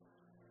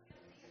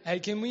Hey,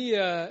 can we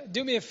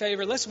do me a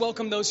favor? Let's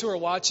welcome those who are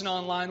watching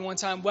online one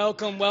time.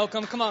 Welcome,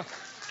 welcome. Come on.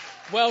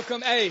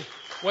 Welcome. Hey,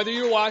 whether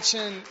you're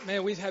watching,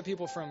 man, we've had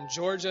people from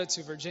Georgia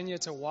to Virginia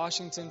to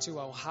Washington to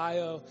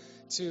Ohio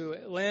to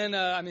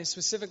Atlanta. I mean,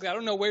 specifically, I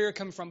don't know where you're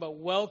coming from, but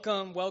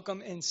welcome,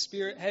 welcome in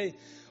spirit. Hey,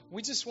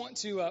 we just want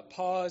to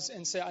pause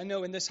and say, I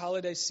know in this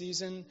holiday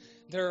season,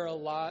 there are a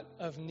lot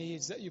of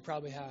needs that you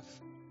probably have.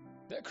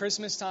 That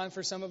Christmas time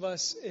for some of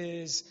us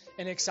is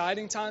an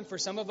exciting time. For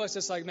some of us,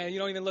 it's like, man, you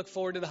don't even look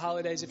forward to the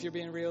holidays if you're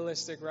being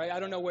realistic, right? I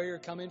don't know where you're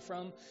coming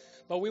from,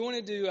 but we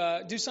wanted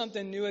to do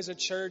something new as a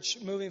church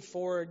moving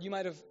forward. You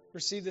might have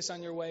received this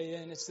on your way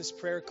in. It's this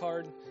prayer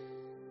card.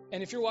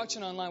 And if you're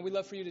watching online, we'd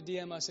love for you to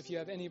DM us if you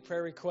have any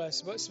prayer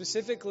requests. But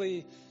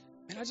specifically,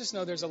 man, I just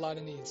know there's a lot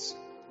of needs.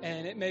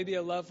 And it may be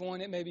a loved one.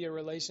 It may be a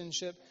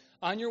relationship.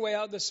 On your way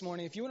out this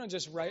morning, if you want to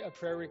just write a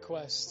prayer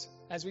request,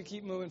 as we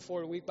keep moving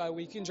forward week by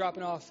week, you can drop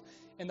it off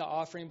in the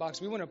offering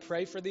box. We want to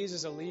pray for these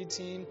as a lead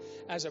team,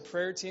 as a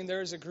prayer team.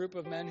 There is a group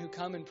of men who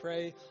come and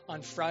pray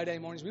on Friday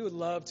mornings. We would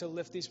love to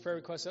lift these prayer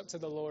requests up to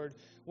the Lord.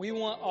 We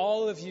want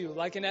all of you,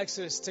 like in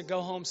Exodus, to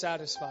go home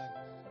satisfied.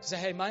 To say,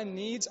 hey, my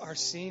needs are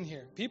seen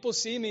here. People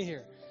see me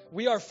here.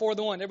 We are for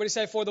the one. Everybody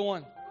say for the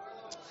one.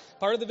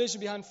 Part of the vision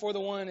behind For the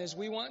One is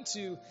we want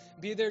to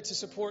be there to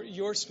support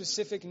your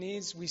specific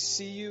needs. We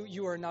see you.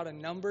 You are not a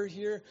number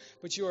here,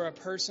 but you are a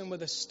person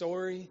with a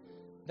story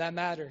that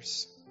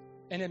matters.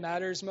 And it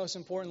matters most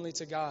importantly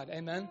to God.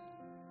 Amen?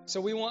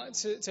 So we want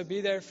to be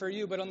there for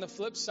you. But on the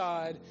flip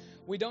side,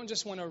 we don't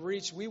just want to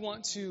reach, we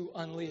want to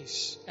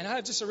unleash. And I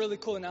have just a really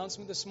cool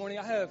announcement this morning.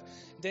 I have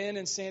Dan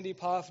and Sandy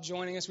Poff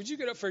joining us. Would you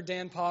get up for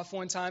Dan Poff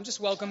one time? Just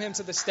welcome him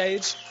to the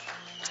stage.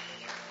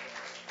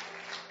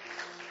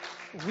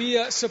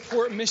 We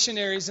support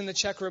missionaries in the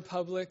Czech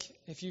Republic.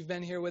 If you've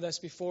been here with us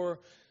before,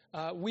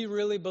 we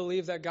really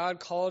believe that God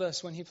called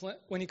us when He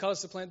called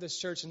us to plant this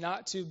church,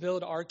 not to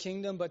build our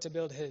kingdom, but to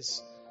build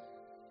His.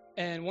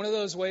 And one of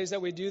those ways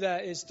that we do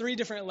that is 3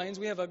 different lanes.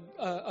 We have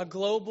a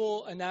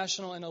global, a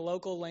national, and a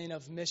local lane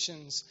of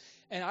missions.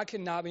 And I could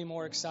not be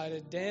more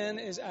excited. Dan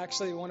is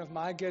actually one of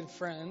my good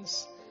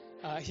friends.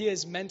 He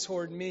has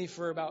mentored me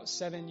for about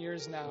 7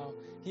 years now.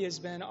 He has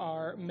been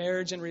our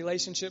marriage and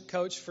relationship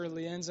coach for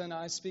Lienza and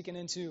I, speaking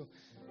into,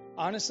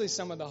 honestly,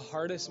 some of the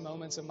hardest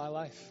moments of my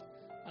life.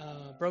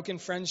 Broken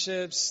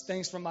friendships,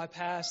 things from my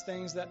past,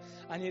 things that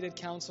I needed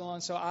counsel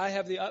on. So I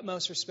have the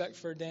utmost respect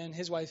for Dan.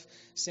 His wife,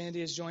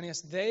 Sandy, is joining us.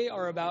 They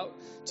are about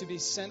to be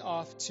sent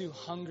off to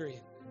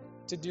Hungary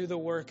to do the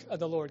work of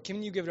the Lord.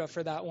 Can you give it up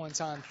for that one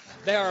time?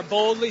 They are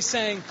boldly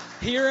saying,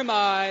 here am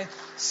I,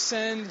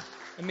 send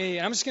me.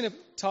 And I'm just going to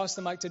toss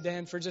the mic to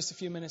Dan for just a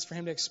few minutes for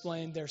him to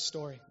explain their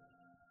story.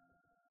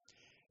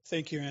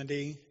 Thank you,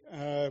 Andy.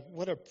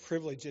 What a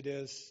privilege it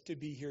is to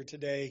be here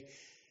today.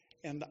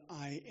 And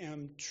I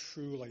am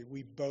truly,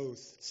 we both,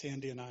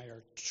 Sandy and I,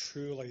 are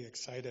truly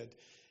excited.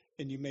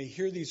 And you may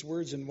hear these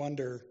words and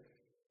wonder,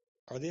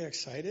 are they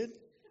excited?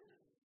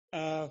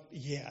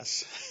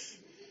 Yes.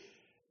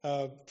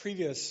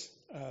 Previous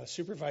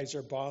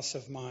supervisor boss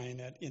of mine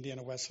at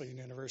Indiana Wesleyan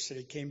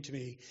University came to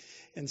me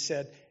and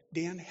said,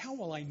 Dan, how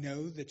will I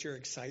know that you're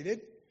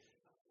excited?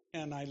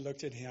 And I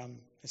looked at him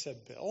and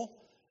said, Bill,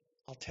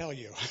 I'll tell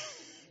you.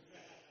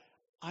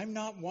 I'm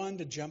not one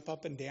to jump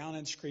up and down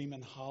and scream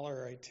and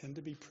holler. I tend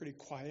to be pretty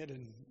quiet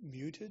and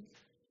muted.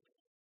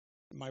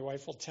 My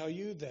wife will tell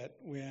you that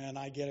when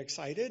I get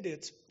excited,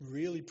 it's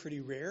really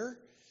pretty rare.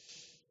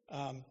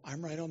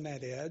 I'm right on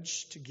that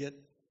edge to get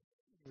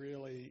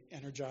really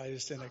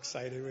energized and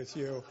excited with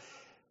you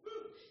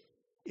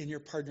in your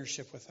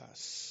partnership with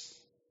us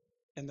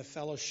and the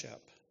fellowship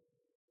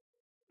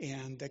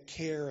and the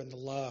care and the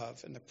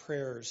love and the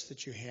prayers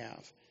that you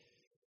have.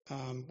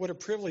 What a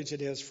privilege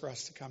it is for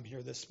us to come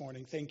here this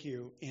morning. Thank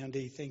you,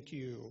 Andy. Thank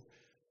you,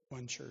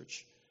 One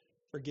Church,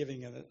 for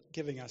giving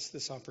us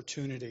this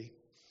opportunity.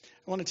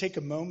 I want to take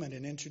a moment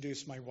and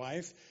introduce my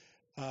wife,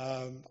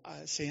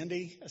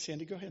 Sandy.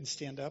 Sandy, go ahead and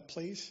stand up,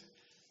 please.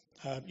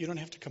 You don't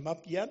have to come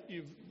up yet.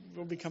 You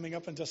will be coming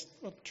up and just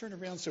turn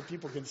around so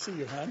people can see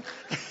you, hon.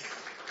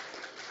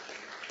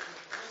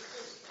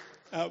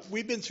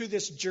 We've been through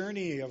this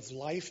journey of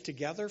life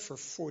together for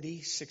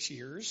 46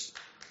 years.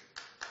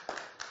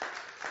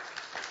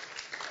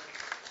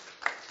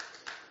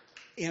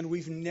 And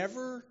we've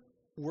never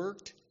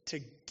worked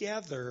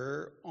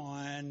together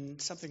on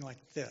something like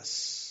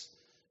this,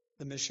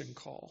 the mission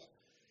call.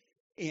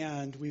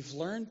 And we've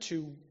learned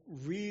to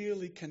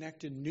really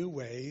connect in new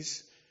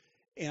ways.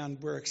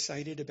 And we're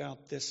excited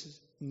about this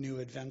new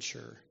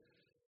adventure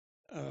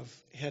of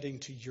heading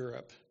to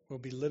Europe. We'll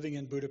be living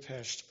in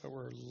Budapest, but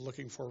we're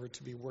looking forward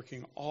to be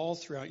working all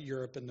throughout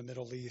Europe and the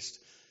Middle East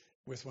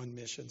with One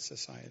Mission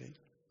Society.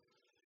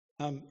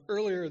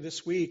 Earlier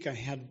this week, I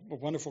had a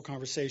wonderful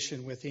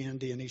conversation with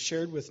Andy, and he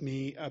shared with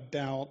me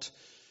about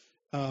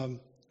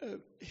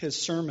his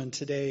sermon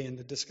today in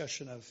the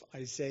discussion of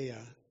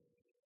Isaiah.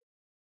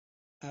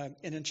 And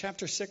in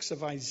chapter 6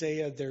 of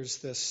Isaiah, there's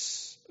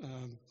this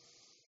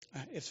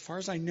As far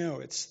as I know,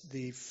 it's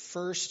the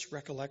first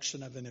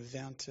recollection of an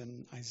event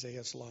in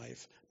Isaiah's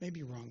life. I may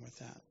be wrong with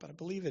that, but I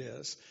believe it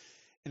is.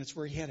 And it's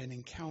where he had an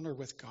encounter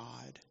with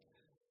God.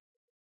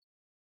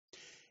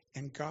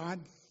 And God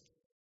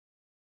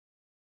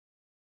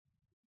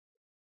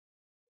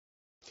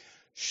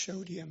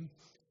showed him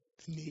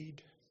the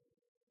need.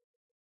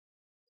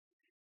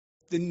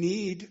 The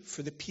need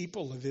for the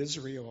people of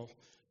Israel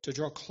to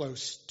draw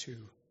close to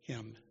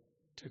him,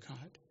 to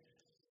God.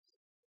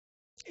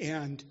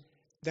 And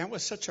that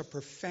was such a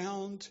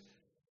profound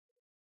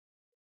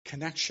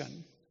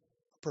connection,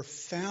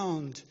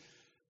 profound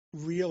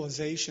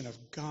realization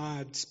of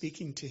God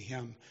speaking to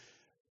him.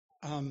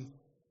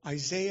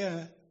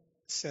 Isaiah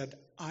said,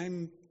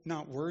 I'm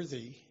not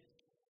worthy.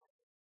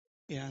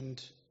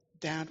 And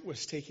that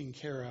was taken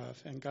care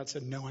of. And God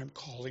said, no, I'm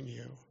calling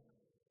you.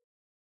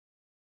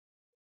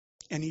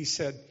 And he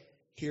said,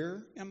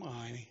 here am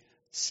I,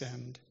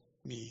 send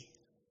me.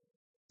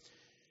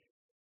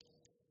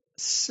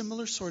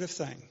 Similar sort of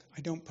thing.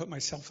 I don't put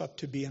myself up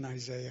to be an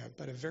Isaiah,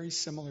 but a very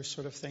similar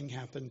sort of thing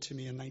happened to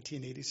me in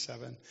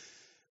 1987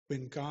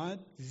 when God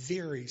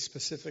very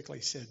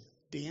specifically said,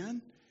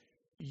 Dan,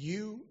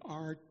 you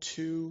are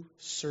to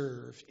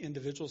serve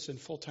individuals in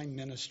full-time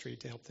ministry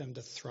to help them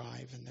to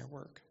thrive in their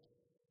work.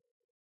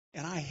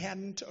 And I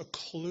hadn't a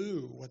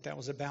clue what that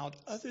was about,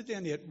 other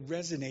than it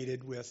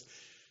resonated with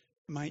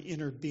my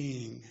inner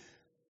being.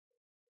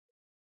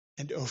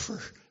 And over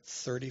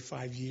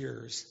 35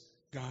 years,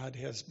 God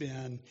has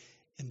been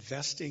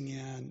investing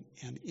in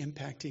and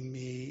impacting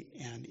me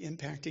and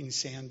impacting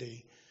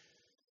Sandy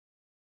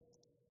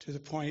to the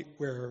point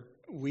where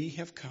we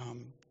have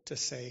come to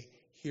say,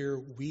 here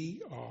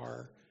we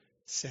are,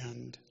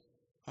 send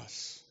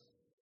us.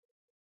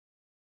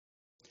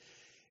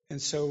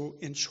 And so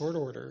in short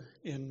order,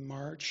 in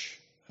March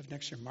of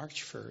next year,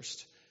 March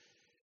 1st,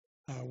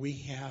 we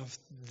have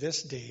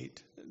this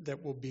date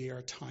that will be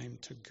our time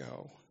to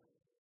go.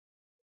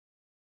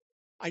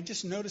 I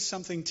just noticed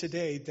something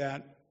today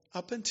that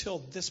up until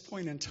this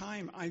point in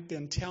time, I've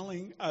been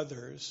telling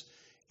others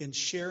in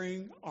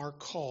sharing our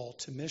call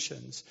to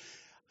missions,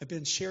 I've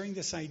been sharing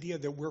this idea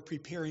that we're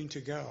preparing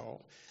to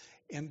go.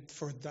 And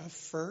for the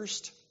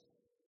first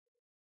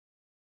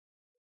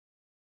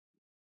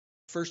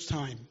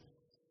time,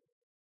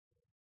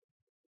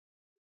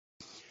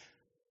 I'm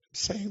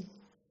saying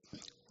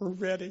we're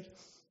ready.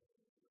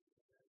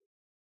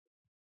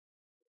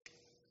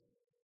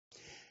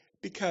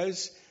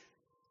 Because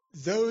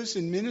those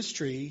in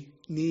ministry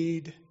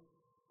need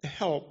the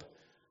help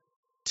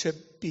to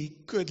be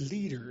good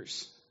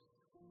leaders,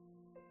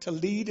 to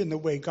lead in the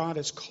way God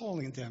is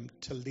calling them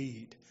to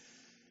lead.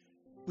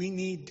 We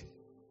need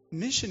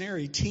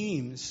missionary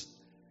teams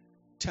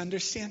to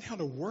understand how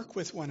to work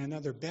with one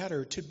another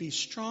better, to be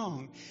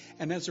strong,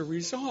 and as a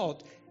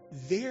result,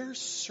 their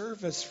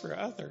service for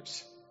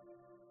others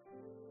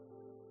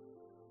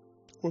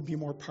will be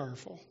more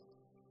powerful.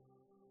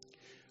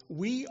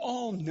 We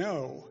all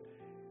know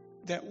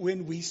that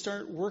when we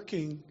start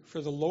working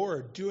for the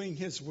Lord, doing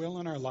His will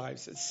in our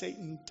lives, that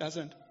Satan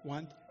doesn't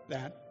want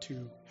that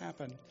to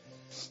happen.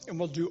 And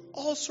we'll do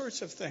all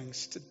sorts of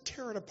things to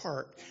tear it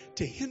apart,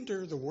 to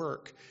hinder the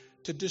work,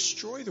 to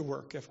destroy the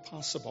work if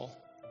possible.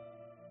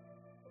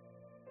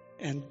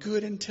 And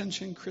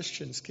good-intentioned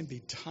Christians can be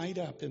tied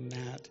up in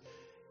that,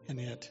 and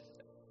it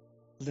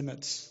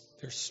limits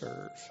their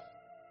serve.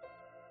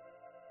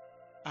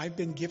 I've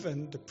been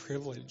given the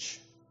privilege,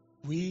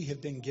 we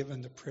have been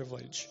given the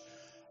privilege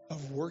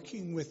of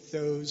working with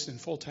those in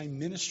full-time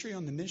ministry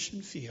on the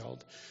mission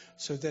field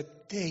so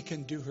that they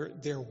can do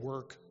their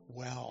work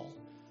well,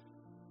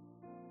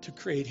 to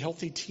create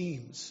healthy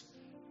teams,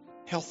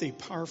 healthy,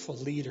 powerful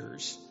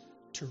leaders,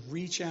 to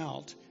reach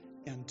out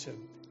and to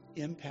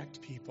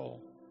impact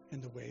people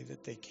in the way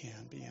that they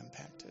can be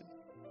impacted.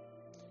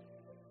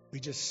 We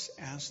just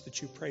ask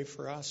that you pray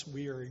for us.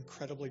 We are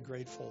incredibly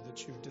grateful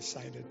that you've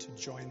decided to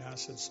join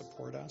us and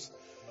support us.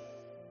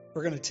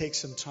 We're going to take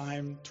some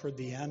time toward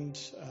the end.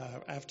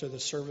 After the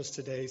service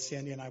today,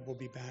 Sandy and I will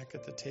be back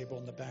at the table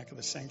in the back of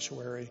the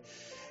sanctuary.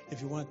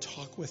 If you want to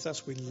talk with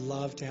us, we'd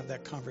love to have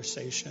that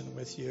conversation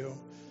with you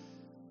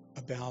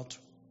about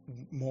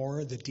more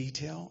of the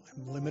detail.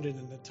 I'm limited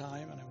in the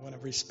time, and I want to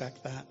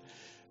respect that.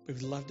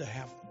 We'd love to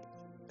have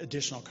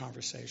additional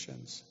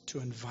conversations, to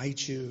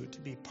invite you to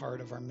be part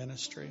of our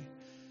ministry.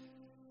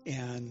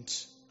 And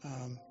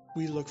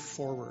we look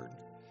forward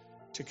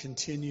to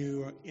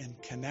continue in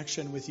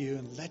connection with you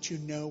and let you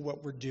know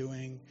what we're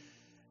doing.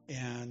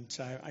 And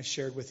I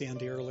shared with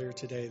Andy earlier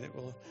today that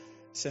we'll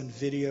send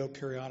video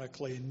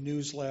periodically,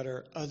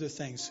 newsletter, other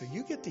things. So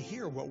you get to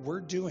hear what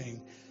we're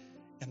doing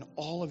in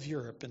all of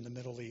Europe and the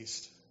Middle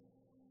East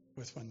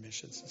with One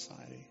Mission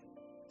Society.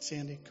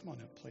 Sandy, come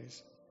on up,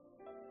 please.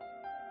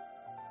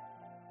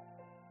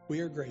 We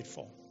are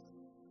grateful.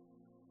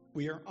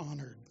 We are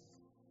honored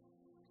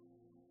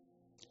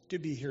to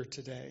be here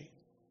today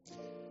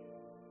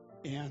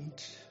and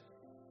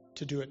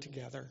to do it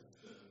together.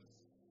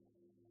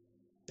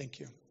 Thank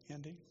you.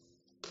 Andy?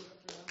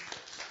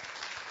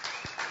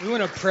 We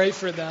want to pray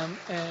for them,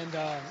 and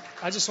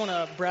I just want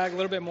to brag a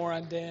little bit more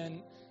on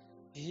Dan.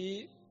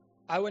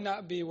 I would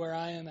not be where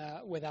I am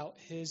at without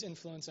his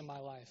influence in my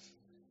life.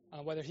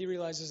 Whether he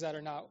realizes that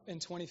or not, in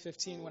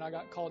 2015 when I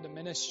got called to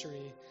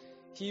ministry,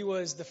 he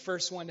was the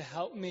first one to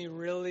help me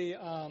really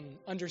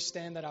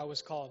understand that I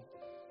was called.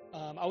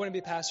 I wouldn't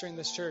be pastoring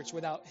this church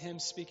without him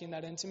speaking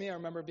that into me. I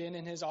remember being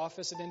in his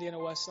office at Indiana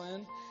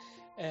Wesleyan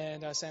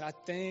and saying, I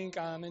think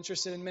I'm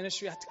interested in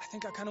ministry. I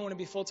think I kind of want to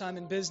be full-time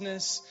in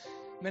business,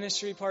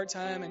 ministry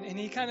part-time. And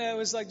he kind of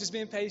was like just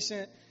being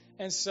patient.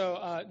 And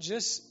so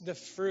just the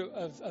fruit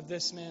of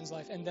this man's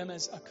life and them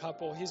as a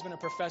couple. He's been a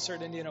professor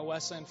at Indiana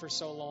Wesleyan for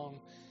so long.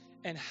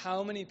 And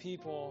how many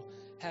people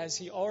has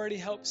he already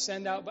helped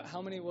send out, but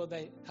how many will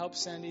they help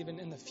send even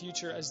in the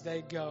future as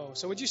they go?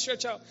 So would you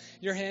stretch out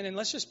your hand and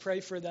let's just pray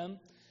for them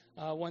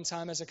one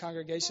time as a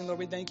congregation. Lord,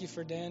 we thank you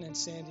for Dan and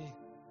Sandy.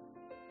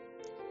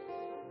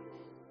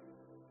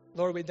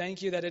 Lord, we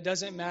thank you that it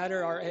doesn't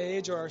matter our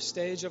age or our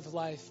stage of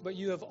life, but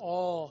you have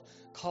all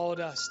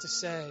called us to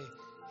say,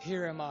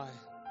 here am I,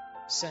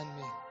 send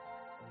me.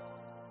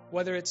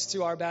 Whether it's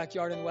to our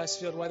backyard in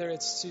Westfield, whether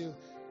it's to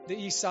the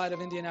east side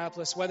of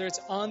Indianapolis, whether it's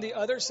on the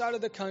other side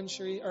of the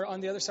country or on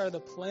the other side of the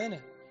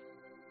planet,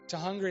 to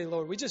Hungary,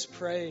 Lord, we just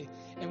pray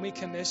and we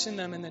commission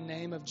them in the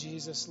name of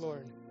Jesus,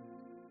 Lord.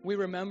 We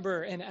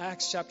remember in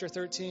Acts chapter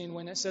 13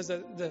 when it says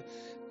that the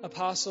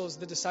apostles,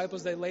 the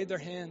disciples, they laid their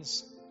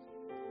hands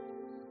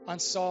on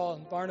Saul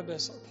and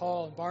Barnabas, or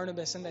Paul and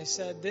Barnabas, and they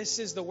said, this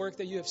is the work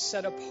that you have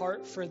set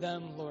apart for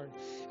them, Lord.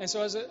 And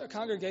so as a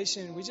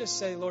congregation, we just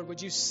say, Lord, would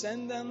you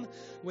send them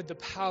with the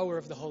power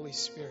of the Holy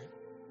Spirit?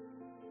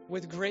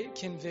 With great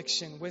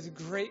conviction, with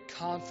great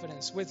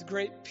confidence, with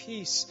great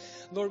peace.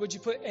 Lord, would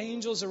you put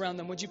angels around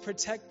them? Would you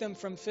protect them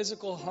from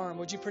physical harm?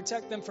 Would you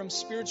protect them from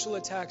spiritual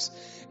attacks?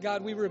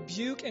 God, we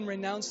rebuke and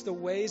renounce the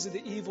ways of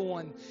the evil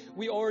one.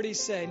 We already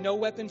say, no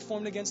weapon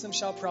formed against them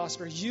shall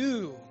prosper.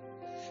 You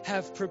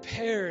have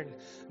prepared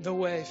the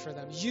way for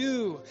them.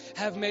 You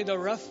have made the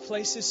rough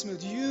places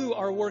smooth. You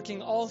are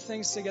working all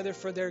things together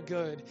for their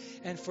good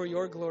and for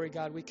your glory,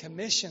 God. We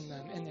commission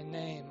them in the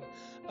name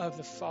of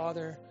the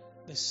Father,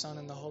 the Son,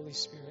 and the Holy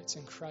Spirit. It's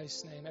in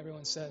Christ's name.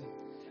 Everyone said,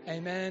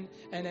 amen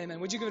and amen.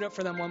 Would you give it up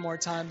for them one more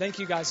time? Thank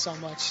you guys so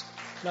much.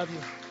 Love you.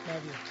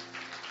 Love you.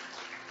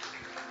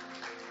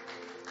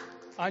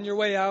 On your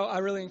way out, I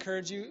really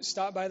encourage you,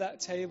 stop by that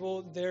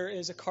table. There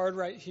is a card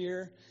right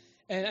here.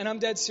 And I'm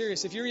dead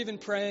serious. If you're even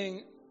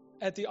praying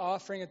at the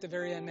offering at the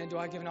very end, man, do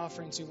I give an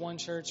offering to one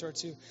church or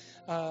to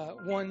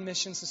one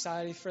mission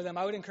society for them?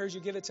 I would encourage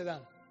you, give it to them.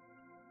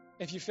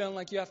 If you're feeling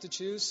like you have to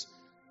choose,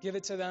 give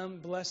it to them.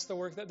 Bless the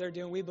work that they're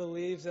doing. We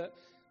believe that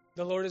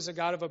the Lord is a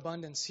God of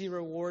abundance. He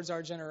rewards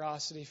our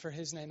generosity for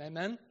his name.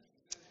 Amen?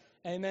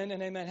 Amen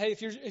and amen. Hey,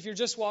 if you're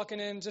just walking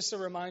in, just a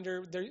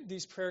reminder,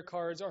 these prayer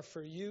cards are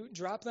for you.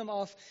 Drop them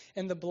off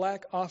in the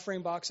black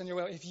offering box on your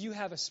way if you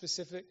have a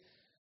specific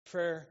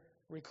prayer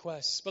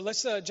request. But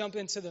let's jump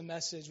into the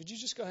message. Would you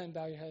just go ahead and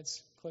bow your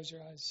heads, close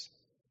your eyes.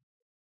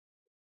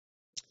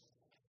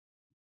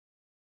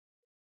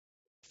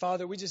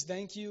 Father, we just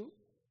thank you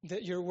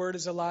that your word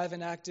is alive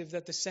and active,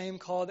 that the same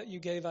call that you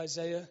gave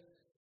Isaiah,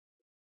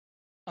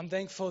 I'm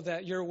thankful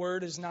that your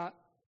word is not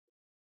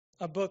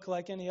a book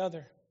like any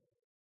other,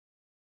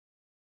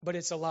 but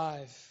it's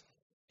alive,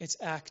 it's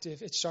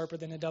active, it's sharper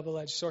than a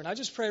double-edged sword. And I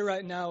just pray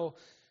right now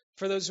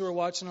for those who are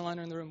watching online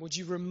or in the room, would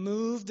you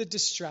remove the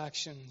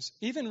distractions?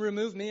 Even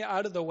remove me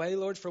out of the way,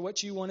 Lord, for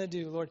what you want to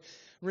do. Lord,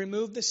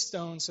 remove the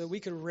stone so that we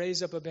could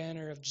raise up a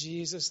banner of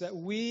Jesus, that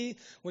we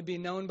would be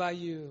known by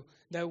you,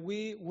 that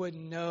we would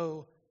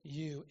know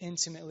you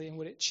intimately, and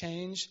would it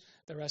change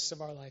the rest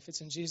of our life?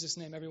 It's in Jesus'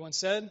 name. Everyone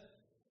said,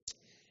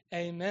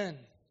 amen.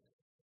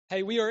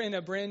 Hey, we are in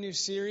a brand new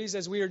series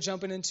as we are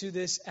jumping into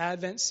this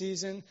Advent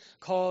season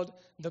called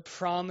The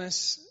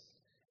Promise.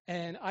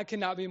 And I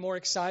cannot be more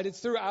excited.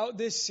 Throughout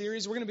this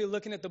series, we're going to be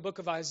looking at the book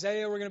of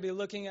Isaiah. We're going to be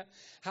looking at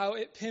how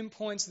it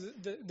pinpoints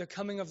the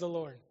coming of the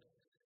Lord.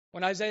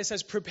 When Isaiah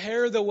says,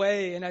 prepare the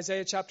way in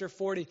Isaiah chapter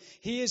 40,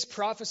 he is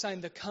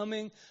prophesying the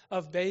coming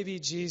of baby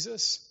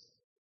Jesus.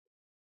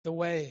 The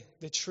way,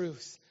 the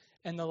truth,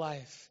 and the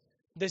life.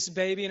 This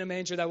baby in a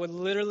manger that would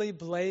literally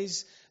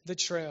blaze the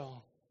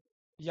trail.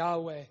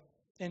 Yahweh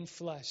in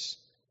flesh.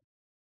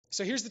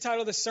 So here's the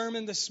title of the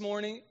sermon this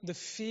morning, The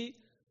Feet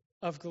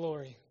of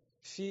Glory.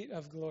 Feet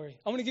of glory.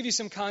 I want to give you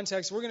some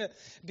context. We're going to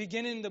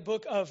begin in the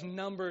book of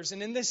Numbers.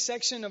 And in this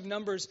section of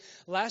Numbers,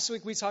 last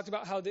week we talked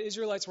about how the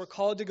Israelites were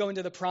called to go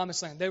into the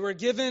promised land. They were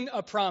given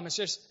a promise.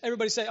 Just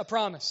everybody say a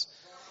promise.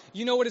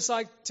 You know what it's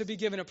like to be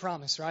given a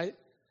promise, right?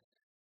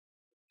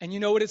 And you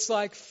know what it's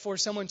like for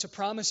someone to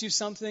promise you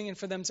something and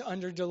for them to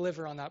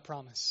underdeliver on that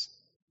promise,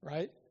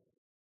 right?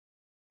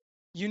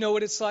 You know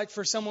what it's like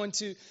for someone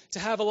to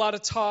have a lot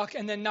of talk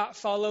and then not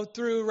follow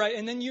through, right?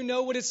 And then you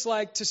know what it's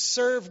like to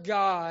serve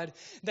God,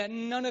 that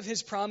none of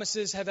his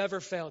promises have ever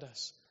failed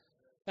us.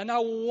 And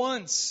not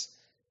once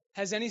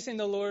has anything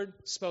the Lord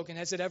spoken,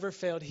 has it ever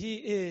failed. He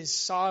is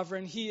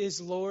sovereign. He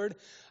is Lord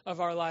of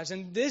our lives.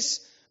 And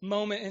this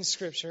moment in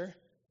Scripture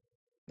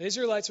The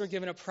Israelites were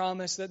given a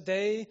promise that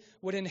they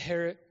would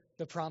inherit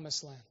the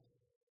promised land.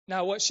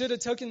 Now, what should have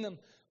taken them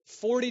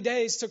 40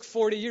 days took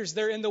 40 years.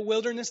 They're in the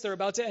wilderness. They're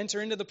about to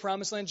enter into the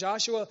promised land.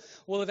 Joshua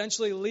will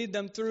eventually lead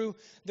them through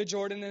the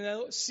Jordan, and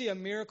they'll see a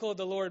miracle of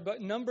the Lord.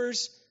 But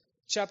Numbers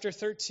chapter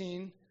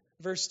 13,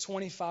 verse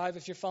 25,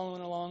 if you're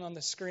following along on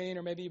the screen,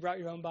 or maybe you brought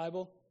your own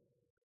Bible.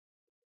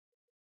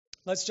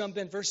 Let's jump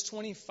in. Verse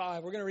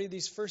 25. We're going to read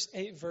these first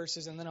 8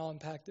 verses, and then I'll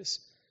unpack this.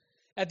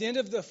 At the end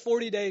of the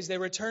 40 days, they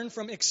returned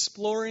from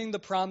exploring the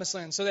promised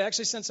land. So they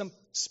actually sent some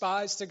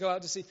spies to go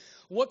out to see,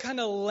 what kind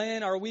of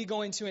land are we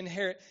going to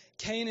inherit?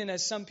 Canaan,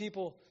 as some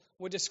people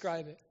would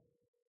describe it.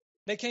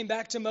 They came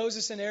back to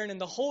Moses and Aaron and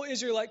the whole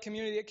Israelite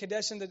community at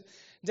Kadesh in the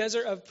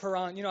desert of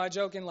Paran. You know, I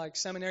joke in like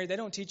seminary, they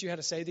don't teach you how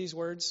to say these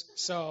words.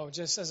 So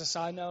just as a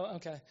side note,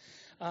 okay.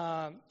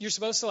 You're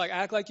supposed to like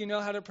act like you know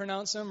how to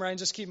pronounce them, right? And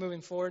just keep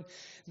moving forward.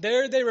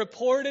 There they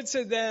reported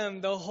to them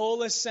the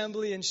whole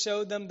assembly and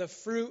showed them the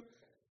fruit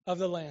of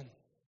the land.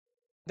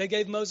 They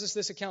gave Moses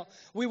this account.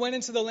 We went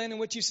into the land in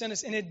which you sent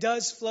us, and it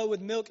does flow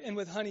with milk and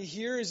with honey.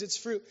 Here is its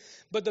fruit.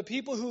 But the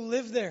people who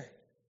live there,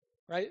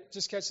 right,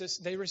 just catch this,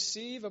 they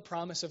receive a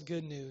promise of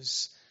good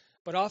news.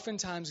 But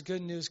oftentimes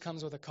good news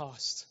comes with a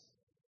cost.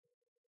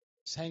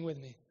 Just hang with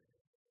me.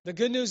 The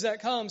good news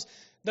that comes,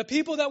 the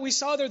people that we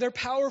saw there, they're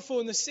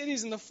powerful in the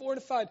cities and the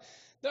fortified.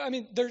 I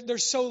mean, they're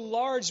so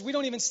large, we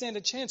don't even stand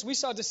a chance. We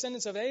saw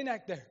descendants of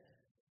Anak there.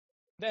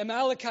 The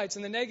Amalekites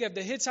and the Negev,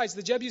 the Hittites,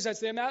 the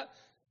Jebusites, the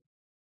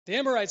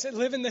Amorites that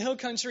live in the hill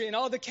country, and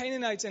all the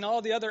Canaanites and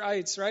all the other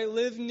ites, right,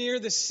 live near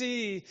the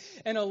sea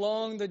and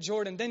along the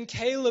Jordan. Then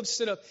Caleb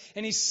stood up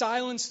and he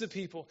silenced the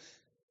people.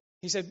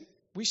 He said,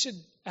 we should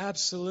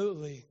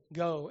absolutely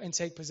go and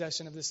take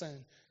possession of this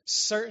land.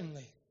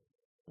 Certainly,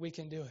 we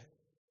can do it.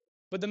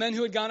 But the men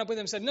who had gone up with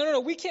him said,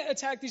 no, we can't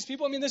attack these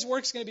people. I mean, this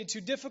work's going to be too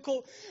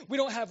difficult. We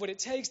don't have what it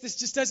takes. This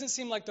just doesn't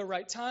seem like the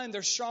right time.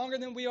 They're stronger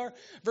than we are.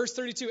 Verse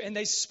 32, and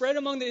they spread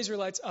among the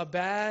Israelites a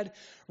bad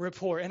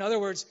report. In other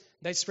words,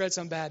 they spread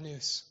some bad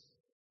news.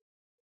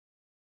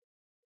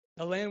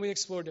 The land we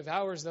explored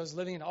devours those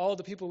living, and all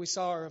the people we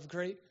saw are of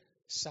great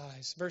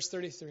size. Verse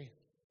 33.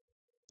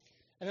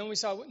 And then we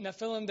saw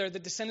Nephilim there, the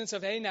descendants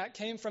of Anak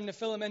came from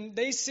Nephilim, and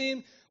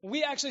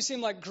we actually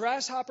seem like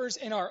grasshoppers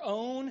in our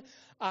own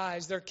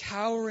eyes. They're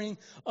cowering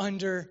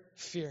under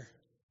fear.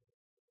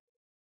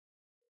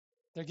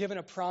 They're given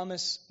a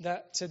promise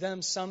that to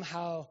them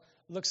somehow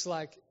looks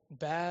like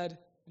bad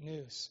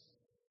news.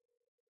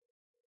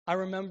 I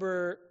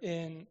remember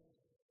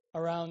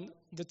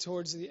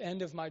towards the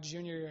end of my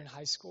junior year in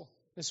high school.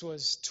 This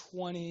was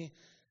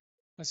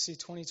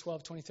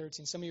 2012,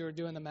 2013. Some of you are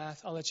doing the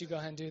math. I'll let you go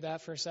ahead and do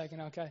that for a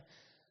second, okay?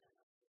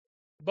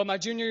 But my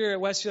junior year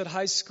at Westfield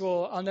High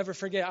School, I'll never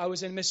forget, I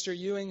was in Mr.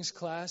 Ewing's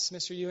class.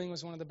 Mr. Ewing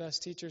was one of the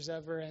best teachers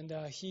ever, and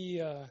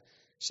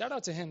shout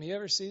out to him. He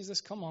ever sees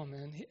this? Come on,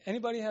 man.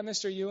 Anybody have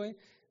Mr. Ewing?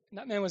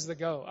 That man was the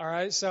GOAT, all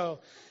right? So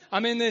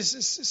I'm in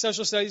this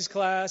social studies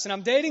class, and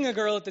I'm dating a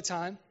girl at the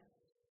time.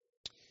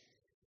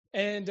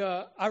 And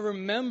I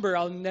remember,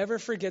 I'll never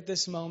forget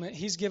this moment.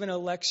 He's given a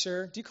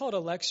lecture. Do you call it a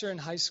lecture in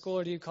high school,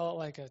 or do you call it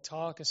like a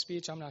talk, a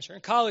speech? I'm not sure.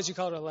 In college, you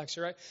call it a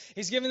lecture, right?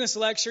 He's giving this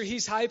lecture.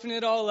 He's hyping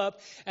it all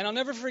up. And I'll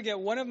never forget,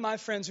 one of my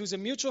friends, who's a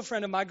mutual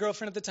friend of my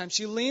girlfriend at the time,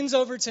 she leans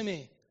over to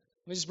me.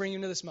 Let me just bring you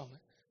into this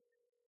moment.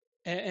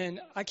 And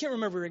I can't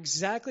remember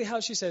exactly how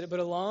she said it, but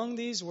along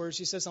these words,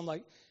 she says something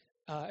like,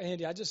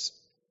 Andy, I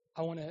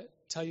want to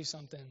tell you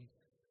something.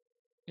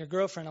 Your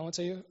girlfriend, I won't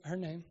tell you her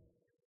name,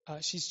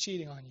 she's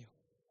cheating on you.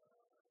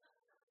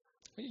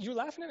 You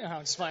laughing at me? No,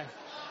 I'm just playing.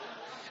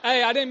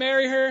 Hey, I didn't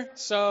marry her,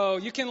 so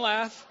you can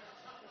laugh.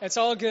 It's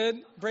all good.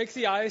 Break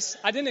the ice.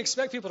 I didn't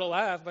expect people to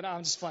laugh, but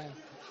I'm just playing.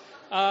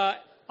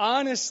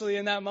 Honestly,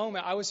 in that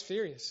moment, I was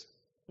furious.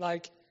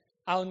 Like,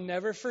 I'll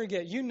never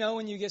forget. You know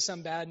when you get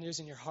some bad news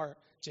and your heart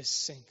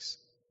just sinks.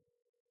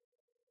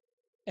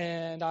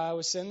 And I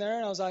was sitting there,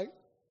 and I was like,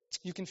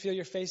 you can feel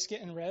your face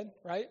getting red,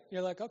 right?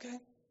 You're like, okay,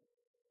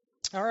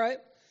 all right.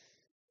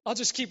 I'll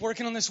just keep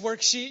working on this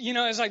worksheet. You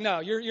know, it's like,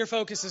 no, your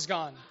focus is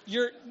gone.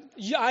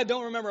 I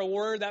don't remember a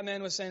word that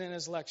man was saying in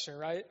his lecture,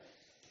 right?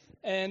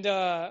 And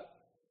I'll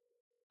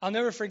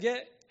never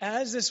forget,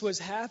 as this was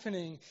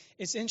happening,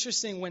 it's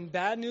interesting when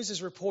bad news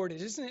is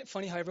reported. Isn't it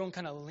funny how everyone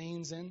kind of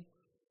leans in?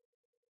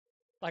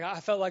 Like, I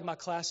felt like my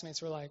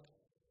classmates were like,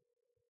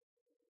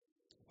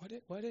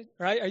 what did,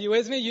 right? Are you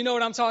with me? You know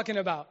what I'm talking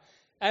about.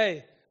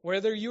 Hey,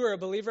 whether you are a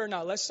believer or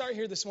not, let's start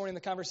here this morning in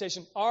the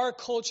conversation. Our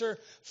culture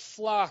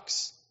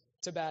flocks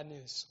to bad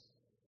news.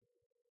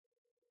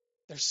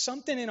 There's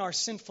something in our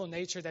sinful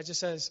nature that just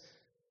says,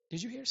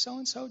 did you hear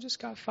so-and-so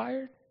just got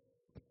fired?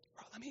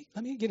 Bro,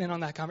 let me get in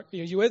on that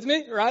conversation. Are you with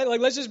me? Right? Like,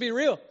 let's just be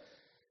real.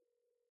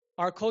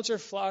 Our culture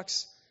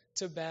flocks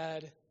to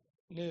bad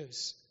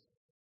news.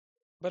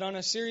 But on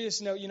a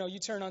serious note, you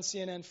turn on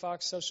CNN,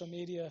 Fox, social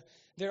media,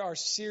 there are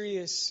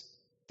serious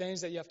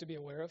things that you have to be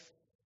aware of,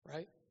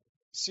 right?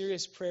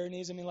 Serious prayer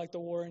needs. Like the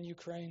war in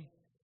Ukraine.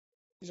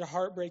 These are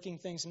heartbreaking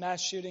things.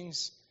 Mass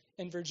shootings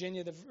in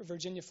Virginia, the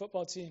Virginia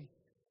football team.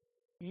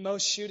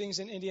 Most shootings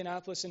in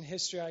Indianapolis in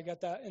history. I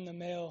got that in the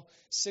mail.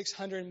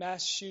 600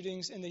 mass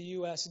shootings in the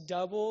U.S.,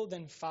 double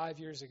than 5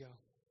 years ago.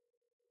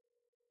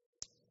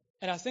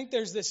 And I think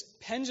there's this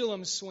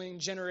pendulum swing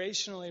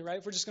generationally, right?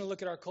 If we're just going to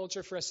look at our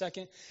culture for a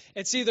second,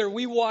 it's either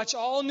we watch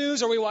all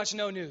news or we watch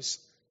no news.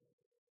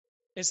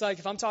 It's like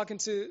if I'm talking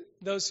to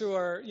those who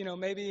are,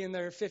 maybe in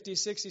their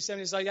 50s, 60s,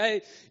 70s, like,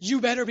 hey,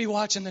 you better be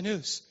watching the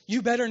news.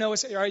 You better know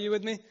what's, are you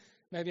with me?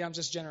 Maybe I'm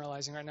just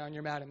generalizing right now and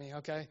you're mad at me,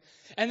 okay?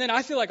 And then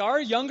I feel like our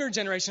younger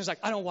generation is like,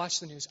 I don't watch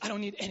the news. I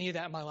don't need any of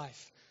that in my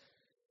life.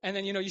 And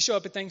then, you show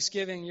up at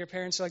Thanksgiving, your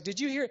parents are like, did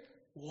you hear?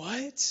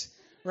 What?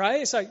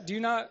 Right? It's like, do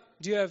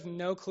you have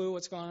no clue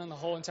what's going on in the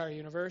whole entire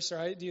universe,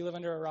 right? Do you live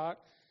under a rock?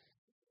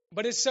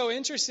 But it's so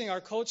interesting.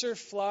 Our culture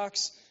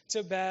flocks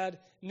to bad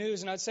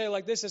news. And I'd say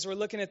like this, as we're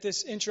looking at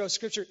this intro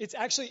scripture, it's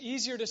actually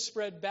easier to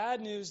spread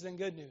bad news than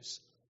good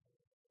news.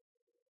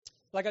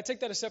 Like I take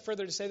that a step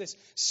further to say this.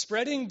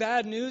 Spreading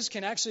bad news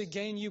can actually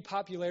gain you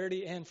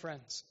popularity and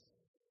friends.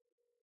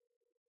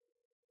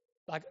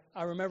 Like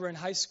I remember in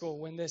high school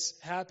when this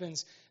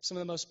happens, some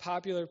of the most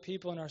popular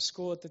people in our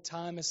school at the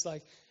time, it's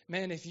like,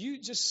 man, if you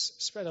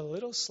just spread a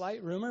little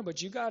slight rumor,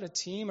 but you got a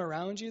team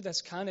around you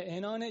that's kind of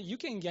in on it, you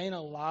can gain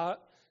a lot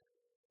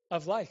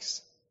of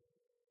likes.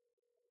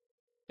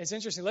 It's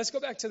interesting. Let's go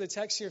back to the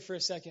text here for a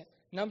second.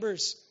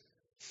 Numbers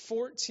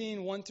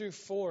 14, 1 through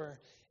 4.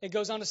 It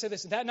goes on to say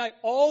this. That night,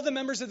 all the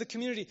members of the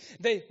community,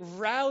 they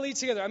rallied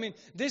together. I mean,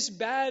 this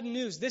bad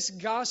news, this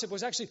gossip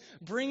was actually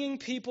bringing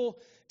people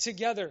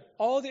together.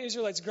 All the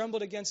Israelites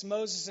grumbled against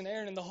Moses and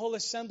Aaron and the whole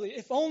assembly.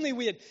 If only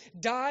we had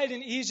died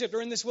in Egypt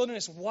or in this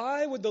wilderness,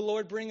 why would the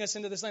Lord bring us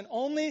into this land?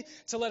 Only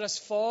to let us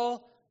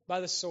fall by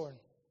the sword.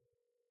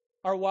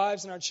 Our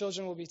wives and our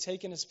children will be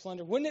taken as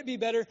plunder. Wouldn't it be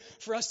better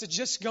for us to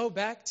just go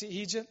back to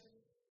Egypt?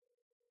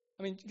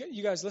 I mean,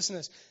 you guys, listen to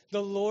this.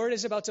 The Lord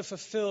is about to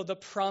fulfill the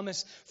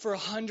promise for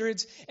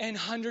hundreds and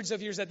hundreds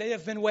of years that they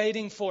have been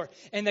waiting for.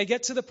 And they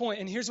get to the point,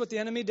 and here's what the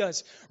enemy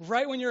does.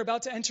 Right when you're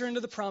about to enter into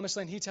the promised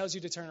land, he tells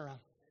you to turn around.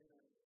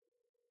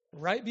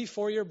 Right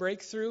before your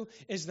breakthrough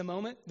is the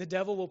moment the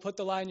devil will put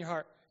the lie in your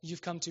heart.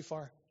 You've come too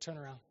far. Turn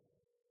around.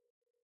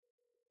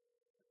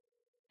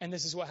 And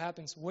this is what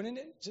happens. Wouldn't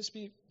it just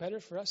be better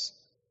for us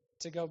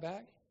to go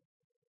back?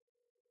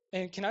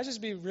 And can I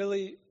just be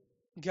really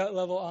gut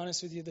level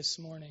honest with you this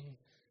morning?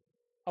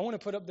 I want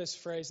to put up this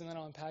phrase and then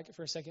I'll unpack it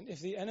for a second. If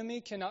the enemy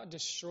cannot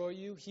destroy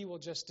you, he will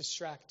just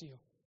distract you.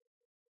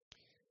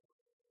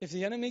 If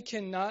the enemy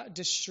cannot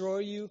destroy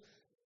you,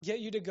 get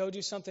you to go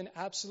do something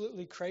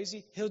absolutely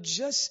crazy, he'll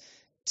just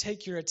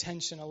take your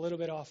attention a little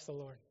bit off the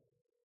Lord.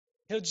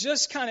 He'll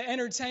just kind of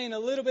entertain a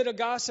little bit of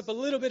gossip, a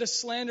little bit of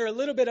slander, a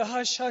little bit of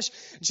hush-hush,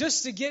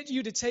 just to get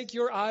you to take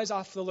your eyes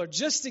off the Lord,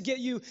 just to get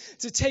you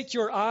to take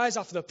your eyes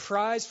off the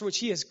prize for which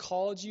he has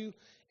called you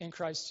in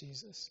Christ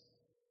Jesus.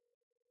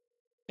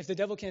 If the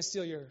devil can't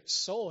steal your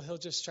soul, he'll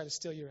just try to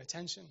steal your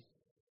attention.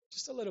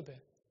 Just a little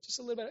bit. Just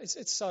a little bit.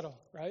 It's subtle,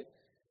 right?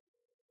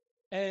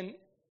 And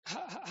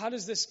how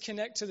does this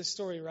connect to the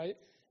story, right?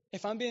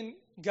 If I'm being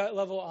gut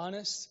level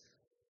honest,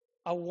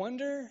 I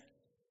wonder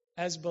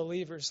as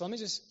believers, so let me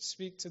just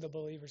speak to the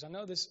believers. I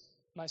know this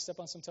might step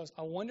on some toes.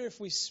 I wonder if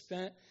we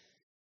spent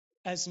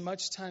as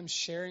much time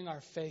sharing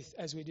our faith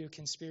as we do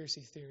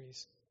conspiracy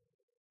theories.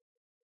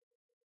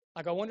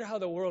 Like, I wonder how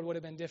the world would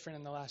have been different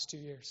in the last 2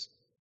 years.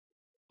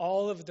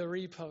 All of the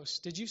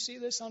reposts. Did you see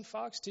this on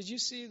Fox? Did you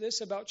see this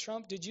about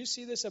Trump? Did you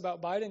see this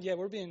about Biden? Yeah,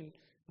 we're being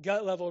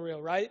gut level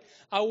real, right?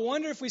 I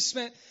wonder if we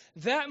spent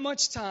that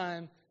much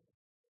time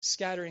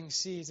scattering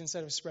seeds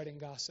instead of spreading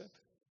gossip.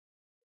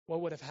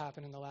 What would have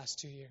happened in the last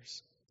 2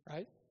 years,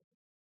 right?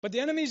 But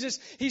the enemy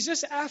he's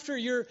just after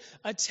your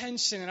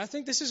attention. And I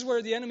think this is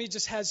where the enemy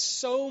just has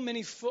so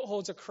many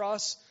footholds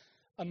across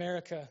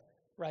America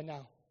right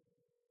now.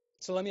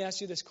 So let me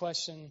ask you this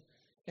question.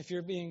 If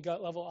you're being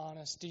gut level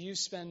honest, do you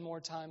spend more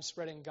time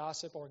spreading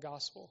gossip or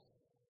gospel?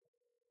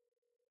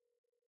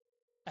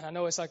 And I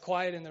know it's like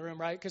quiet in the room,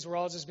 right? Because we're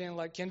all just being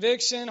like,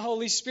 conviction,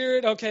 Holy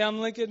Spirit. Okay, I'm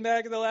linking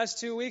back the last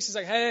 2 weeks. It's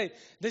like, hey,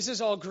 this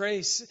is all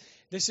grace.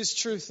 This is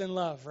truth and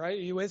love, right?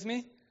 Are you with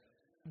me?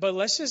 But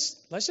let's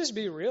just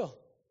be real.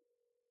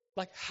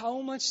 Like,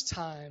 how much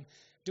time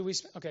do we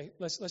spend? Okay,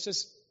 let's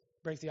just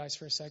break the ice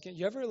for a second.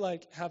 You ever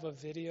have a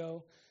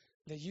video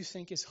that you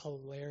think is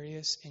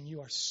hilarious and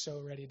you are so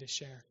ready to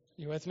share?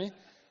 You with me?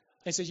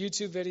 It's a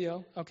YouTube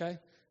video, okay?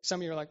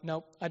 Some of you are like,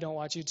 nope, I don't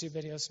watch YouTube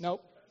videos.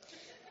 Nope.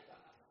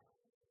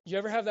 You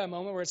ever have that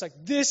moment where it's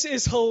like, this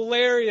is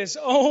hilarious.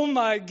 Oh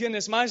my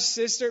goodness. Me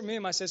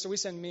and my sister, we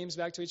send memes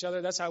back to each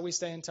other. That's how we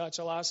stay in touch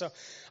a lot. So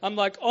I'm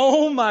like,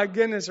 oh my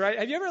goodness, right?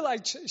 Have you ever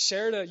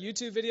shared a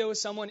YouTube video with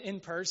someone in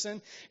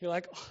person? You're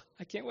like, oh,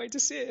 I can't wait to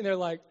see it. And they're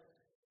like,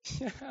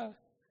 yeah,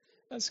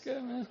 that's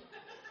good, man.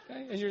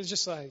 Okay? And you're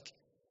just like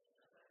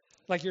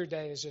your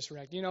day is just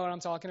wrecked. You know what I'm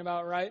talking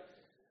about, right?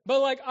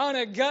 But on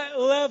a gut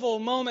level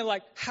moment,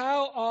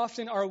 how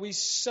often are we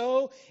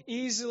so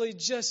easily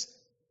just,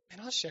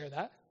 man, I'll share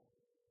that.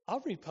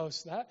 I'll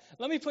repost that.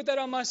 Let me put that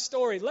on my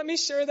story. Let me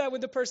share that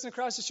with the person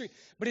across the street.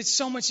 But it's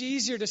so much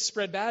easier to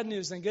spread bad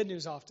news than good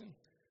news often.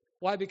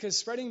 Why? Because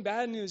spreading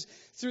bad news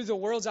through the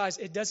world's eyes,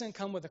 it doesn't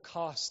come with a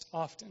cost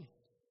often.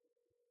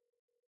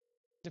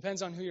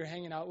 Depends on who you're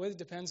hanging out with,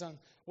 depends on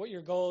what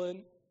your goal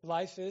in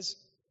life is.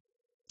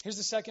 Here's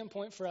the second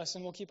point for us,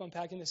 and we'll keep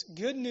unpacking this.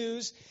 Good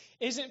news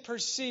isn't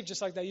perceived,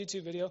 just like that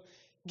YouTube video,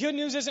 good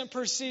news isn't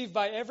perceived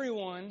by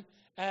everyone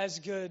as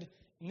good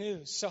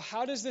news. So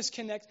how does this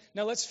connect?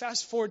 Now let's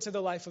fast forward to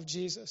the life of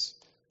Jesus.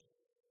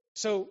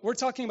 So we're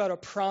talking about a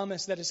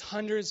promise that is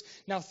hundreds,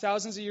 now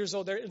thousands of years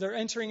old. They're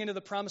entering into the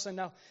promised land.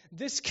 Now,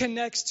 this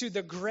connects to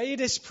the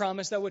greatest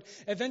promise that would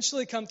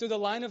eventually come through the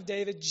line of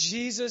David,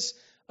 Jesus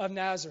of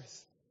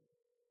Nazareth.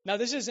 Now,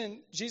 this is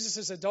in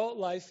Jesus' adult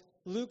life,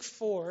 Luke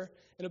 4.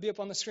 It'll be up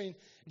on the screen.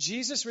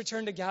 Jesus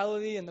returned to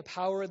Galilee in the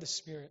power of the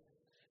Spirit.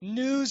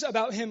 News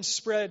about him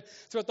spread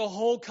throughout the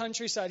whole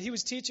countryside. He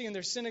was teaching in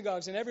their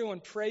synagogues, and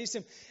everyone praised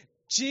him.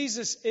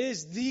 Jesus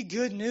is the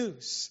good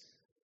news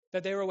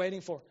that they were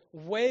waiting for.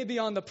 Way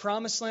beyond the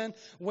promised land,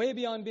 way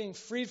beyond being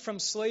freed from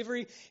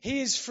slavery.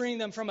 He is freeing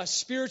them from a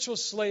spiritual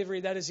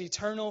slavery that is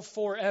eternal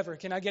forever.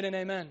 Can I get an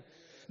amen?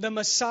 The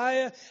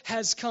Messiah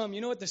has come.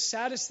 You know what the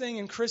saddest thing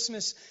in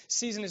Christmas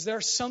season is? There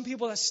are some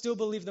people that still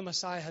believe the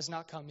Messiah has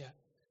not come yet.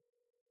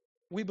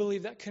 We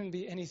believe that couldn't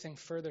be anything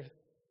further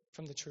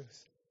from the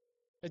truth.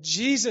 That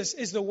Jesus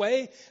is the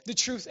way, the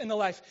truth, and the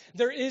life.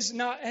 There is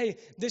not, hey,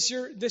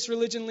 this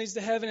religion leads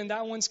to heaven and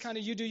that one's kind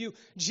of you do you.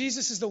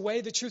 Jesus is the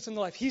way, the truth, and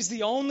the life. He's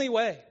the only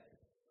way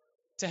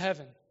to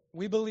heaven.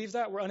 We believe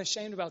that. We're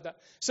unashamed about that.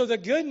 So the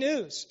good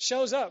news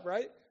shows up,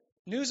 right?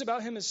 News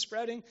about him is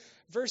spreading.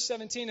 Verse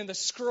 17, and the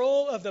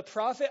scroll of the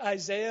prophet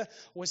Isaiah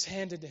was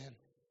handed to him.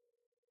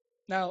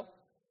 Now,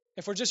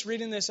 if we're just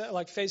reading this at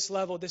like face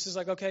level, this is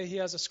like, okay, he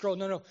has a scroll.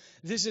 No.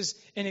 This is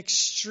an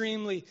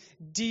extremely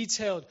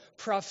detailed,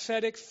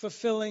 prophetic,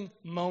 fulfilling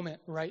moment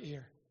right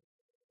here.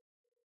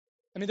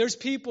 I mean, there's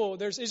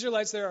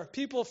Israelites, there are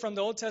people from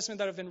the Old Testament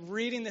that have been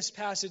reading this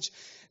passage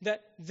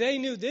that they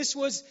knew this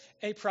was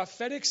a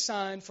prophetic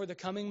sign for the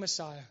coming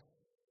Messiah.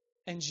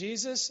 And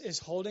Jesus is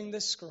holding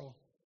this scroll.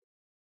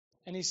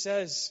 And he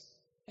says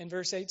in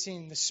verse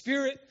 18, the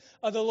Spirit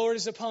of the Lord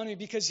is upon me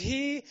because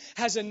he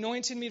has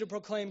anointed me to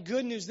proclaim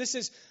good news. This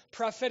is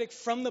prophetic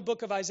from the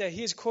book of Isaiah.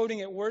 He is quoting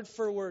it word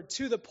for word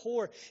to the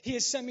poor. He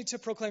has sent me to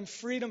proclaim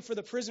freedom for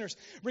the prisoners,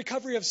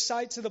 recovery of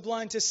sight to the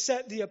blind, to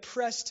set the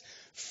oppressed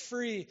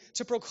free,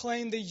 to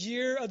proclaim the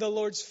year of the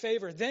Lord's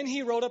favor. Then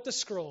he rolled up the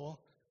scroll,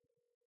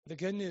 the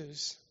good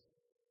news,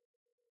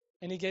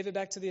 and he gave it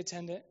back to the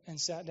attendant and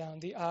sat down.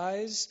 The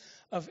eyes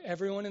of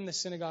everyone in the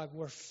synagogue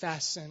were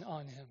fastened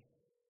on him.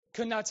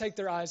 Could not take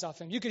their eyes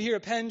off him. You could hear a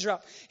pen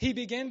drop. He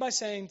began by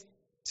saying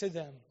to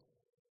them,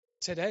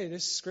 today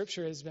this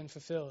scripture has been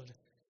fulfilled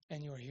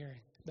in your hearing.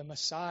 The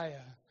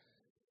Messiah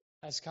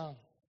has come.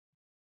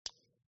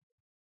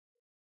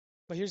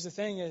 But here's the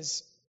thing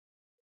is,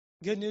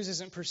 good news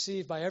isn't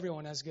perceived by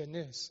everyone as good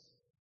news.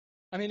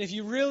 I mean, if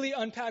you really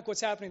unpack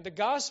what's happening, the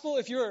gospel,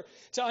 if you were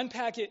to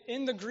unpack it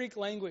in the Greek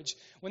language,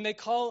 when they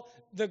call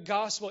the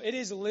gospel, it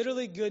is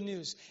literally good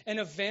news. An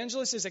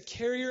evangelist is a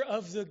carrier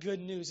of the good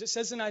news. It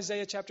says in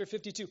Isaiah chapter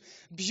 52,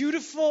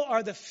 beautiful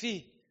are the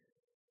feet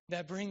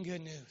that bring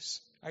good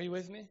news. Are you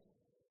with me?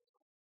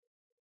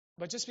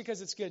 But just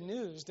because it's good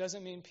news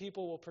doesn't mean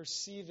people will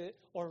perceive it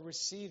or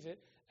receive it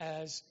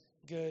as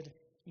good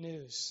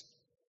news.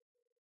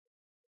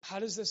 How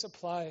does this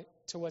apply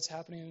to what's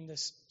happening in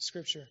this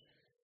scripture?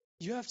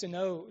 You have to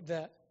know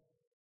that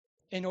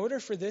in order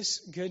for this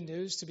good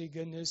news to be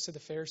good news to the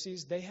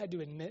Pharisees, they had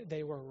to admit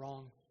they were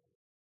wrong.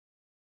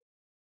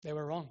 They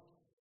were wrong.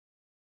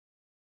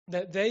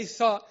 That they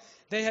thought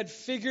they had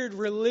figured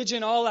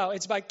religion all out.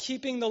 It's by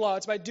keeping the law.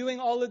 It's by doing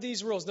all of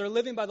these rules. They're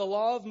living by the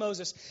law of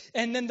Moses.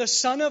 And then the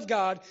Son of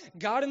God,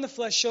 God in the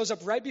flesh, shows up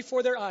right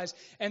before their eyes,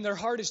 and their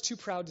heart is too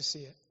proud to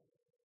see it.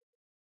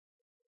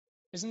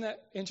 Isn't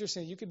that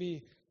interesting? You could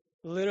be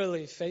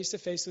literally face to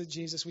face with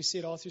Jesus. We see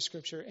it all through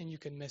Scripture, and you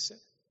can miss it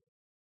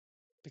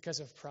because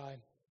of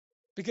pride.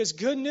 Because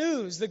good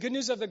news, the good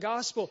news of the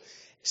gospel,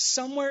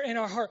 somewhere in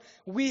our heart,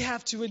 we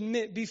have to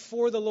admit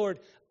before the Lord,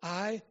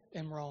 I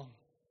am wrong.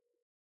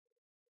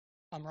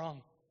 I'm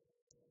wrong.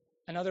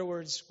 In other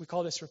words, we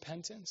call this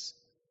repentance.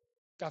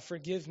 God,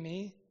 forgive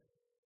me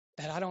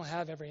that I don't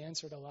have every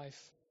answer to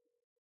life.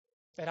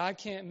 That I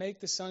can't make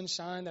the sun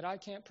shine, that I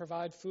can't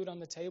provide food on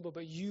the table,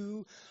 but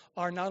you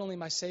are not only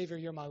my Savior,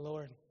 you're my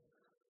Lord.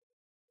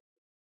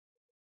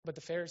 But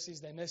the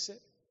Pharisees, they miss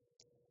it.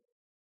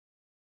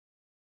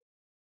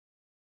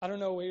 I don't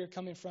know where you're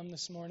coming from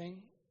this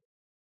morning.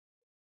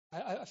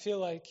 I feel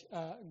like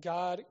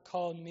God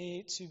called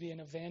me to be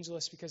an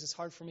evangelist because it's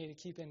hard for me to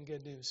keep in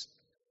good news.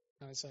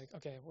 You know, it's like,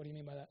 okay, what do you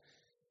mean by that?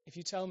 If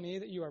you tell me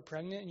that you are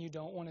pregnant and you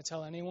don't want to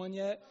tell anyone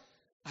yet,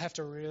 I have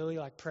to really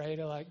pray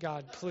to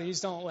God,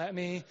 please don't let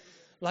me.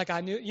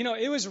 I knew,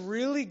 it was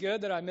really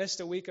good that I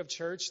missed a week of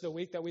church the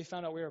week that we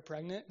found out we were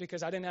pregnant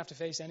because I didn't have to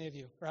face any of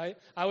you, right?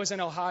 I was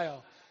in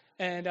Ohio.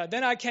 And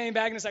then I came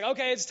back and it's like,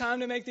 okay, it's time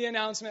to make the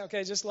announcement.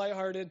 Okay, just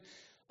lighthearted.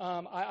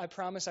 I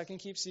promise I can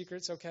keep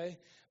secrets, okay?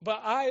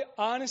 But I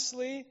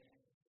honestly,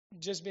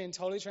 just being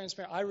totally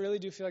transparent, I really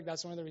do feel like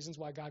that's one of the reasons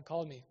why God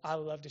called me. I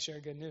love to share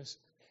good news.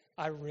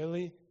 I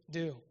really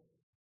do.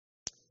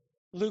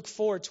 Luke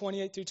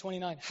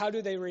 4:28-29. How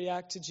do they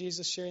react to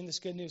Jesus sharing this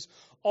good news?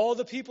 All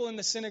the people in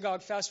the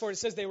synagogue, fast forward, it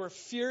says they were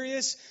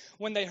furious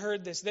when they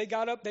heard this. They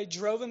got up, they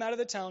drove him out of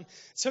the town,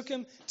 took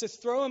him to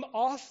throw him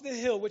off the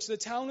hill, which the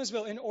town was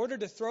built, in order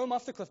to throw him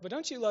off the cliff. But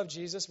don't you love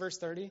Jesus, verse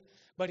 30?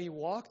 But he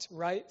walked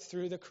right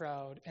through the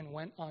crowd and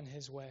went on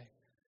his way.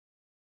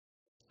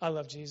 I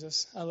love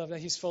Jesus. I love that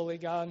he's fully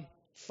God,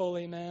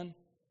 fully man.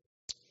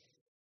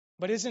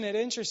 But isn't it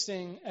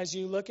interesting as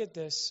you look at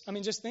this? I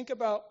mean, just think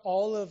about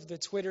all of the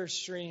Twitter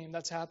stream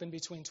that's happened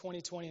between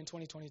 2020 and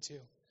 2022.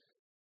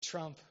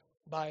 Trump,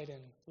 Biden,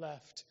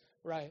 left,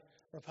 right,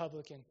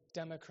 Republican,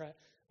 Democrat,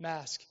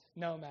 mask,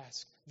 no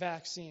mask,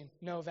 vaccine,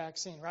 no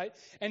vaccine, right?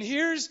 And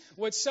here's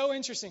what's so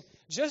interesting.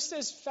 Just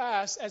as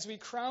fast as we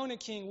crown a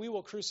king, we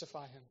will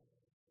crucify him.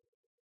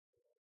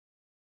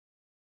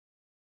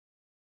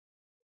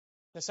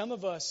 Now, some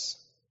of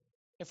us,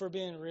 if we're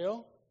being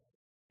real,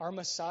 our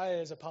Messiah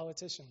is a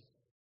politician.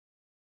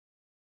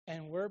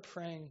 And we're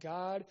praying,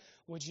 God,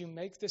 would you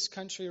make this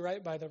country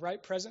right by the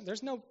right president?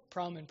 There's no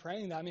problem in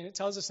praying that. I mean, it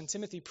tells us in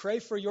Timothy, pray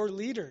for your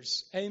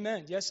leaders.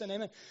 Amen. Yes and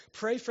amen.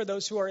 Pray for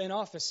those who are in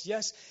office.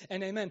 Yes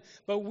and amen.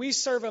 But we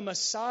serve a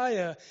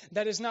Messiah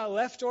that is not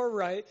left or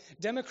right,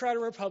 Democrat or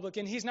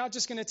Republican. He's not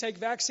just going to take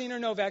vaccine or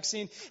no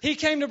vaccine. He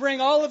came to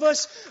bring all of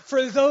us.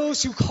 For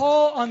those who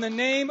call on the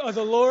name of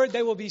the Lord,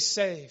 they will be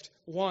saved.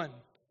 One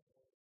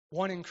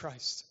in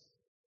Christ.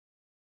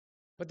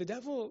 But the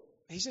devil,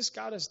 he's just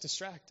got us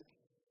distracted.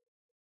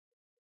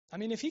 I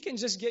mean, if he can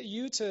just get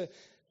you to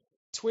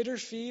Twitter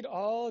feed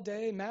all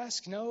day,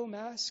 mask, no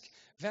mask,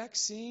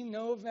 vaccine,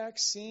 no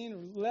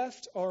vaccine,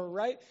 left or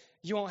right,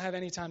 you won't have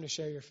any time to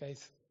share your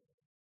faith.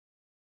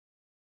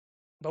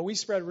 But we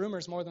spread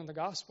rumors more than the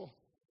gospel.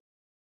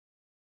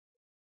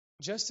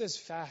 Just as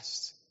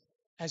fast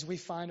as we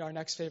find our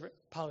next favorite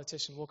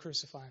politician, we'll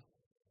crucify him.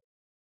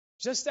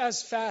 Just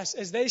as fast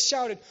as they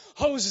shouted,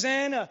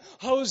 Hosanna,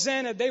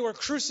 Hosanna, they were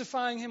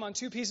crucifying him on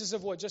 2 pieces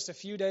of wood just a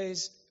few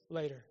days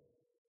later.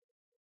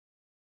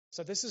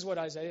 So this is what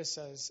Isaiah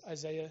says,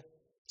 Isaiah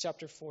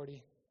chapter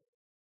 40.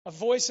 A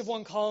voice of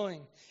one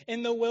calling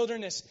in the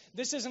wilderness.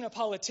 This isn't a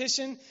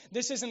politician.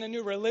 This isn't a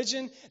new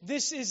religion.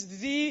 This is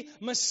the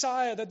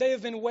Messiah that they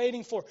have been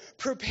waiting for.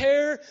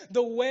 Prepare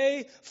the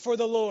way for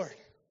the Lord.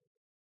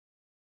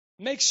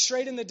 Make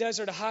straight in the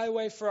desert a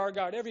highway for our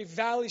God. Every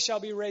valley shall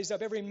be raised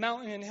up, every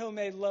mountain and hill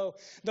made low.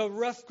 The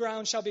rough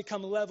ground shall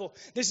become level.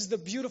 This is the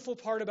beautiful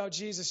part about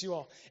Jesus, you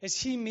all, is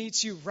he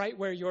meets you right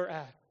where you're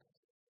at.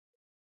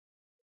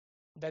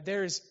 That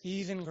there is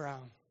even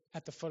ground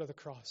at the foot of the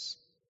cross.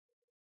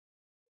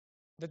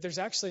 That there's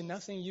actually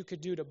nothing you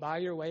could do to buy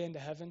your way into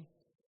heaven.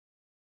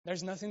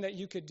 There's nothing that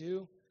you could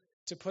do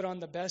to put on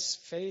the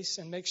best face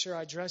and make sure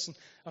I dress and,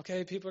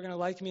 okay, people are going to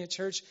like me at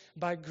church.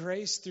 By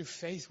grace through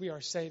faith we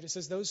are saved. It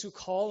says those who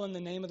call on the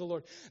name of the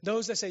Lord,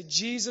 those that say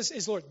Jesus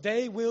is Lord,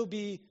 they will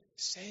be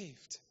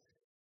saved.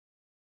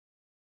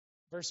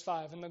 Verse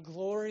 5, and the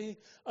glory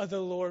of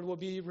the Lord will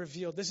be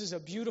revealed. This is a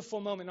beautiful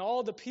moment.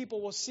 All the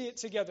people will see it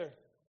together.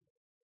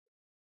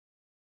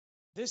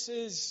 This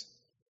is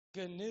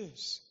good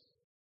news.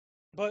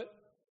 But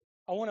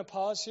I want to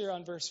pause here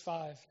on verse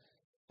 5.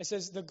 It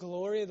says, the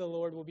glory of the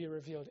Lord will be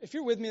revealed. If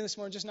you're with me this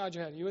morning, just nod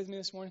your head. Are you with me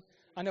this morning?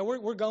 I know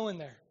we're going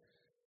there.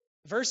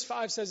 Verse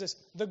 5 says this,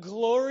 the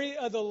glory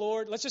of the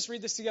Lord, let's just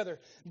read this together.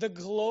 The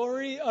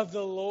glory of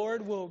the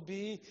Lord will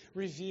be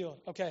revealed.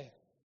 Okay.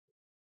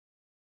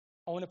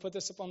 I want to put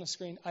this up on the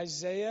screen.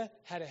 Isaiah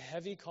had a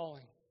heavy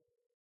calling.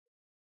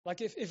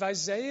 Like if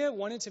Isaiah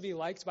wanted to be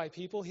liked by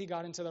people, he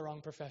got into the wrong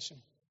profession.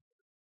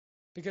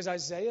 Because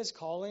Isaiah's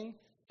calling,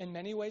 in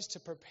many ways, to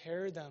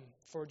prepare them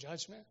for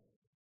judgment.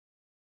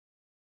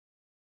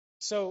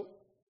 So,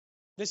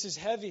 this is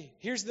heavy.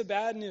 Here's the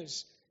bad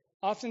news.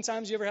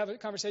 Oftentimes, you ever have a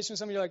conversation with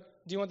somebody, you're like,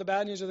 do you want the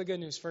bad news or the good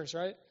news first,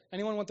 right?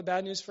 Anyone want the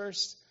bad news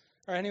first?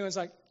 Or anyone's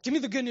like, give me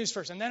the good news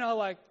first, and then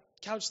I'll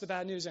couch the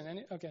bad news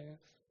in. Okay,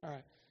 all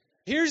right.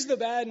 Here's the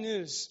bad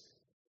news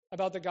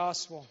about the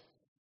gospel.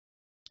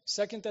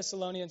 2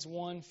 Thessalonians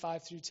 1,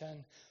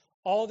 5-10.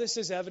 All this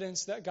is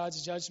evidence that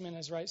God's judgment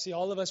is right. See,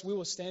 all of us, we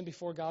will stand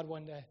before God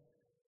one day.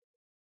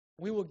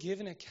 We will give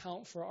an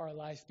account for our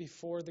life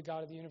before the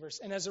God of the universe.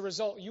 And as a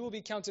result, you will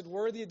be counted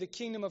worthy of the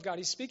kingdom of God.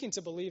 He's speaking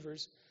to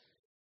believers,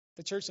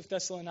 the church of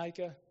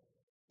Thessalonica.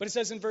 But it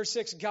says in verse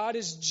 6, God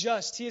is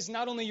just. He is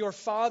not only your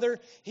father,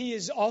 he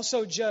is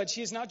also judge.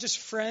 He is not just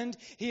friend,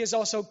 he is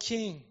also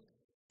king.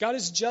 God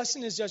is just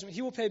in his judgment.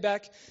 He will pay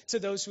back to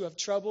those who have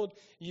troubled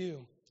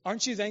you.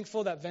 Aren't you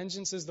thankful that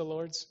vengeance is the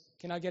Lord's?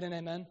 Can I get an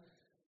amen?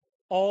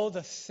 All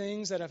the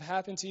things that have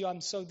happened to you,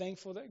 I'm so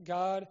thankful that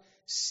God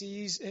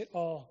sees it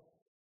all.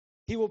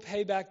 He will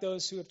pay back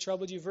those who have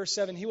troubled you. Verse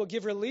 7, he will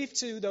give relief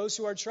to those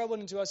who are troubled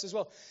and to us as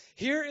well.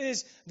 Here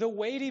is the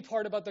weighty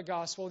part about the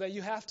gospel that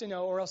you have to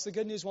know, or else the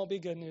good news won't be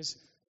good news.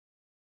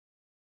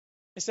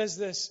 It says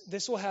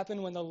this will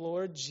happen when the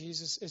Lord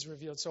Jesus is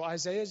revealed. So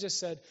Isaiah just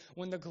said,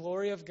 when the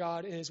glory of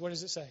God is, what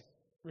does it say?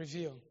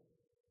 Revealed.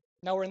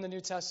 Now we're in the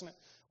New Testament.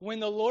 When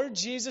the Lord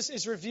Jesus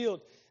is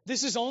revealed,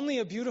 this is only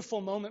a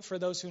beautiful moment for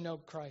those who know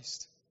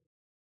Christ.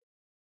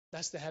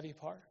 That's the heavy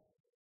part.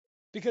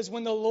 Because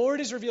when the Lord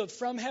is revealed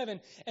from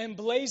heaven and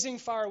blazing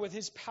fire with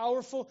his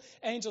powerful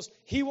angels,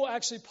 he will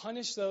actually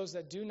punish those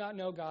that do not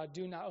know God,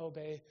 do not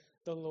obey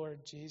the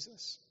Lord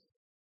Jesus.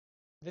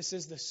 This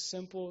is the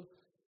simple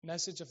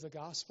message of the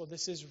gospel.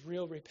 This is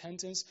real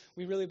repentance.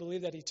 We really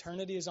believe that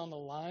eternity is on the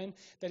line,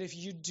 that if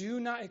you do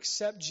not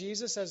accept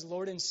Jesus as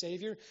Lord and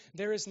Savior,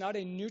 there is not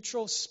a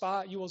neutral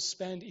spot you will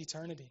spend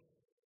eternity.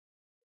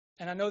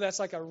 And I know that's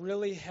like a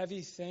really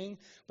heavy thing,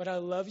 but I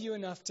love you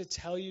enough to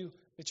tell you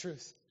the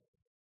truth.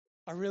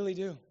 I really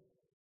do.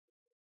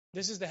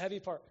 This is the heavy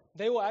part.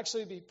 They will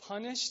actually be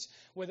punished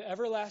with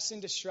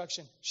everlasting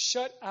destruction,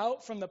 shut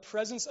out from the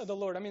presence of the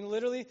Lord. I mean,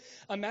 literally,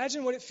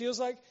 imagine what it feels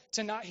like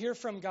to not hear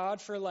from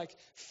God for like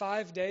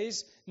 5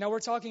 days. Now we're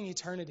talking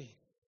eternity.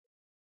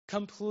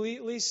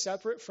 Completely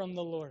separate from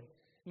the Lord.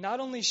 Not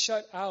only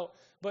shut out,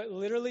 but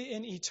literally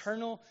in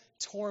eternal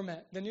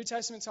torment. The New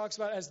Testament talks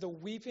about it as the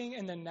weeping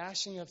and the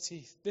gnashing of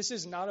teeth. This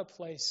is not a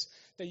place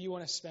that you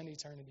want to spend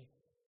eternity.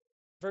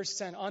 Verse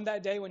 10, on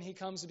that day when he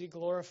comes to be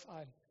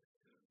glorified,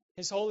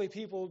 his holy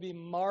people will be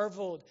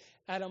marveled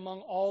at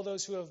among all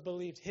those who have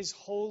believed. His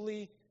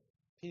holy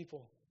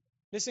people.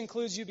 This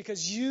includes you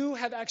because you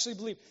have actually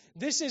believed.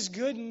 This is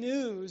good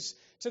news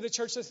to the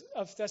church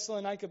of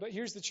Thessalonica, but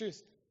here's the truth.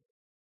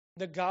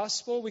 The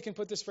gospel, we can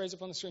put this phrase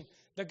up on the screen.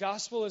 The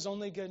gospel is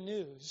only good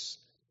news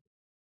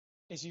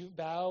if you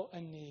bow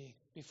a knee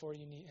before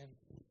you meet him.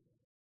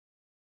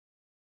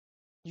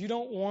 You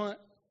don't want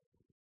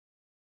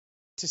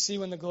to see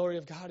when the glory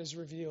of God is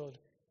revealed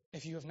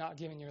if you have not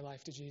given your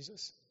life to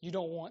Jesus. You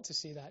don't want to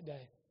see that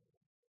day.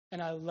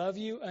 And I love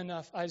you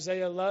enough.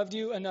 Isaiah loved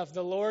you enough.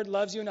 The Lord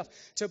loves you enough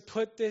to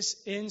put this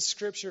in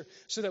Scripture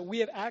so that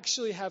we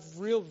actually have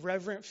real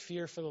reverent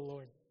fear for the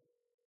Lord.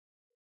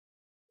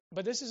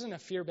 But this isn't a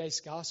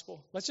fear-based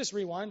gospel. Let's just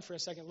rewind for a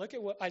second. Look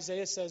at what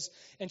Isaiah says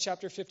in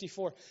chapter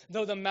 54.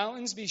 Though the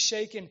mountains be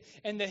shaken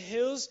and the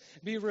hills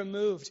be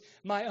removed,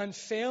 my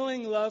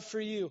unfailing love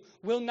for you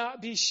will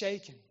not be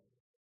shaken,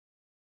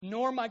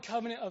 nor my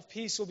covenant of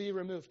peace will be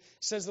removed,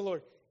 says the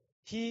Lord.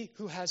 He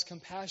who has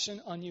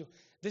compassion on you.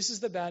 This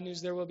is the bad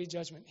news. There will be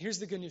judgment. Here's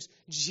the good news.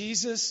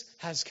 Jesus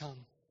has come.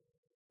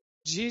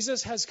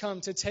 Jesus has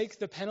come to take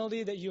the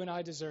penalty that you and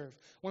I deserve.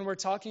 When we're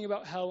talking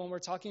about hell, when we're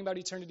talking about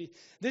eternity,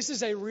 this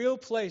is a real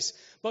place.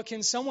 But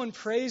can someone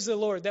praise the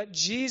Lord that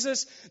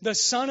Jesus, the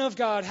Son of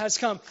God, has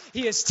come?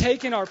 He has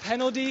taken our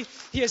penalty.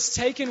 He has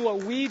taken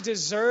what we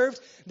deserved,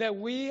 that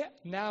we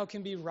now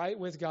can be right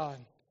with God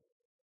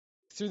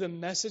through the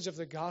message of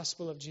the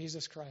gospel of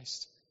Jesus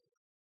Christ.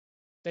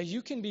 That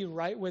you can be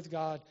right with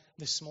God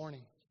this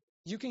morning.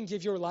 You can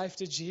give your life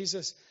to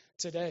Jesus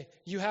today.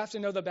 You have to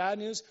know the bad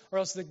news or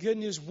else the good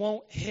news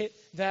won't hit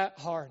that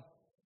hard.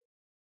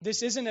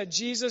 This isn't a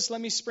Jesus, let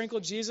me sprinkle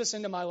Jesus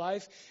into my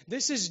life.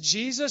 This is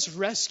Jesus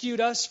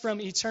rescued us from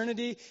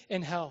eternity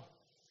in hell.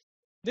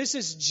 This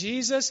is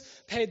Jesus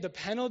paid the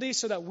penalty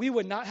so that we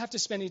would not have to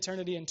spend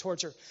eternity in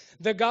torture.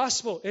 The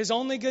gospel is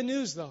only good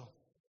news, though,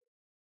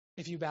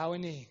 if you bow a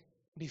knee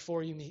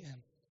before you meet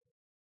him.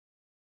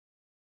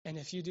 And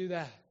if you do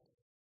that,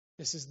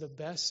 this is the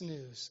best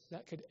news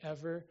that could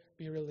ever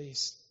be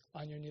released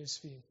on your news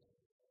feed.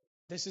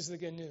 This is the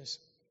good news.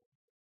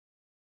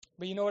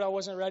 But you know what I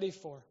wasn't ready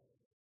for?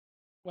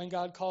 When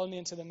God called me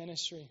into the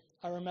ministry,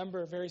 I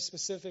remember a very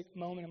specific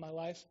moment in my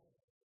life.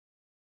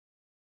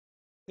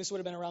 This would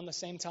have been around the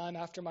same time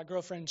after my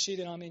girlfriend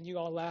cheated on me and you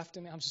all laughed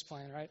at me. I'm just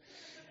playing, right?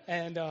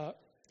 And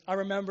I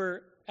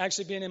remember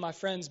actually being in my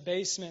friend's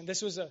basement.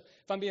 If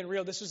I'm being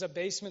real, this was a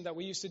basement that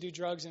we used to do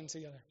drugs in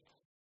together.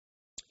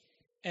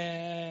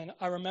 And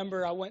I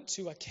remember I went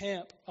to a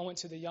camp. I went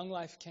to the Young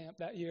Life camp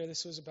that year.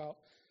 This was about,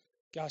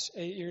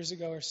 8 years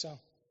ago or so.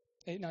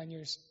 9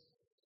 years.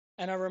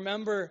 And I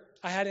remember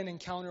I had an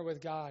encounter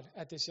with God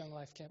at this Young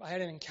Life camp. I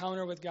had an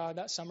encounter with God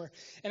that summer.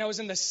 And I was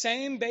in the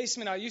same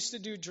basement. I used to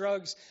do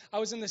drugs. I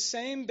was in the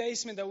same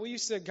basement that we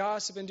used to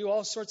gossip and do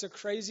all sorts of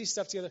crazy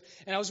stuff together.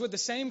 And I was with the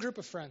same group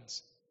of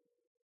friends.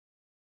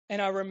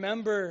 And I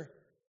remember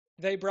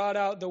they brought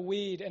out the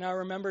weed, and I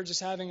remember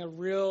just having a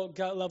real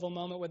gut level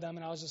moment with them,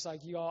 and I was just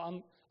like, you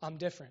all, I'm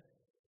different.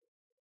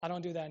 I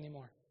don't do that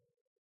anymore.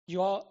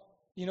 You all,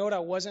 you know what I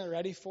wasn't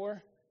ready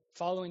for?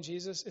 Following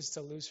Jesus is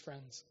to lose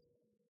friends.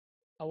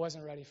 I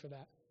wasn't ready for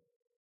that.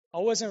 I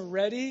wasn't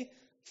ready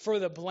for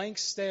the blank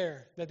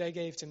stare that they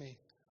gave to me.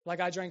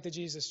 Like I drank the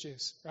Jesus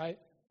juice, right?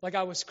 Like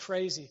I was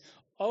crazy.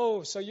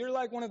 Oh, so you're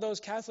like one of those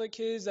Catholic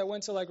kids that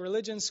went to like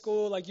religion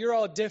school, like you're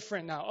all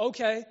different now.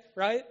 Okay,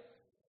 right?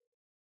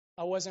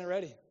 I wasn't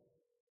ready.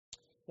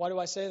 Why do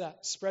I say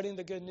that? Spreading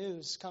the good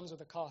news comes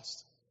with a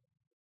cost.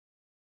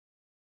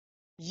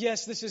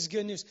 Yes, this is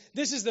good news.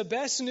 This is the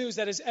best news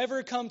that has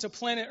ever come to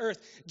planet Earth.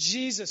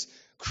 Jesus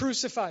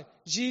crucified.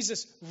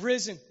 Jesus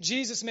risen.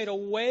 Jesus made a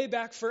way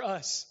back for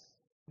us.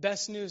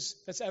 Best news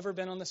that's ever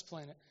been on this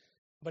planet.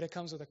 But it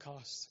comes with a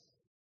cost.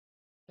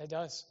 It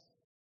does.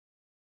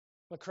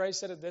 McCrae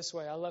said it this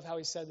way. I love how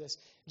he said this.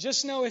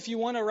 Just know if you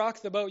want to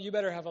rock the boat, you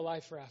better have a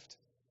life raft.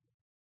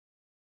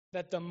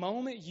 That the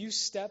moment you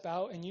step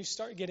out and you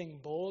start getting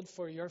bold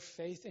for your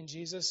faith in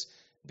Jesus,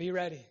 be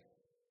ready.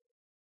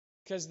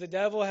 Because the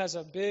devil has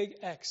a big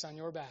X on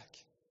your back.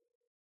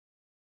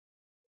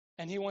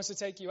 And he wants to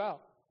take you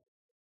out.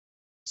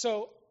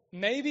 So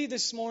maybe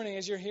this morning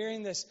as you're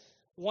hearing this,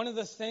 one of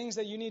the things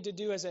that you need to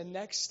do as a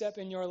next step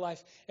in your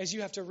life is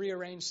you have to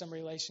rearrange some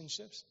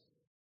relationships.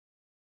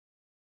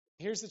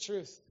 Here's the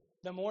truth.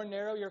 The more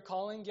narrow your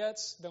calling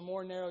gets, the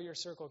more narrow your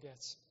circle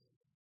gets.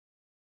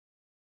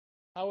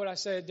 How would I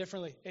say it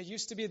differently? It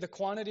used to be the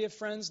quantity of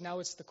friends, now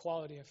it's the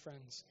quality of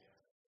friends.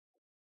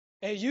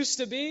 It used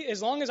to be,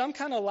 as long as I'm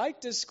kind of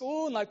liked at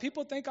school and like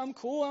people think I'm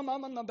cool, I'm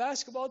on the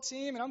basketball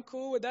team and I'm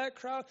cool with that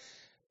crowd.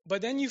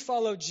 But then you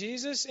follow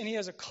Jesus and he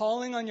has a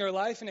calling on your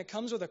life and it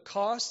comes with a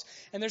cost.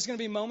 And there's going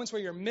to be moments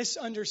where you're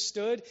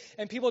misunderstood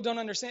and people don't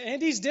understand.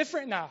 Andy's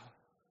different now.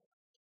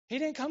 He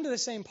didn't come to the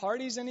same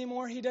parties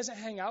anymore. He doesn't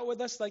hang out with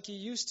us like he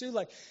used to.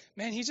 Like,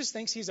 man, he just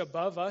thinks he's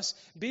above us.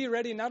 Be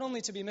ready not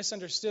only to be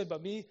misunderstood,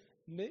 but be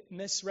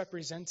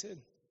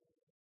misrepresented.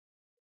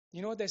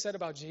 You know what they said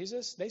about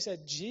Jesus? They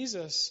said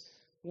Jesus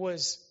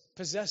was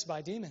possessed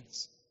by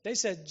demons. They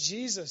said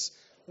Jesus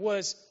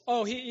was,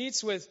 he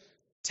eats with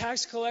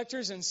tax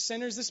collectors and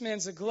sinners. This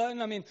man's a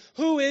glutton. I mean,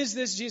 who is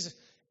this Jesus?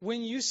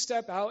 When you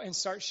step out and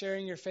start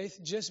sharing your faith,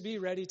 just be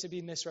ready to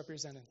be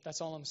misrepresented.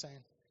 That's all I'm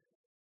saying.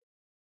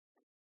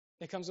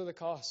 It comes with a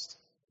cost.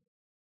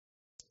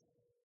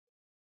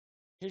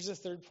 Here's the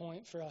third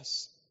point for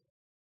us,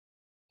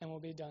 and we'll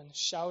be done.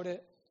 Shout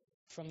it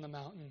from the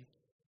mountain.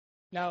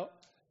 Now,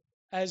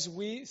 as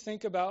we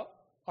think about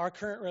our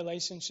current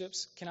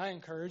relationships, can I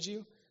encourage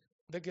you?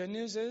 The good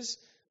news is,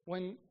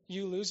 when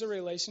you lose a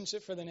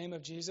relationship for the name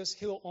of Jesus,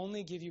 he'll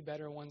only give you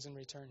better ones in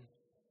return.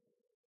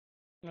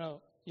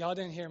 No, y'all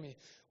didn't hear me.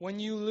 When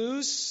you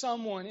lose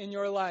someone in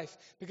your life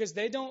because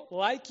they don't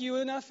like you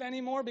enough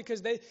anymore,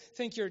 because they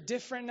think you're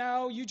different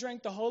now, you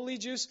drank the holy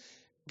juice,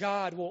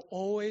 God will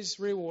always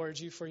reward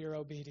you for your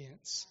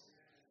obedience.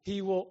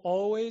 He will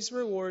always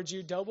reward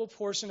you double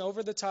portion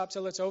over the top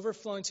till it's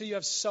overflowing, until you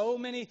have so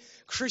many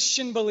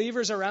Christian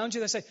believers around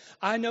you that say,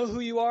 I know who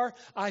you are.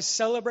 I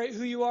celebrate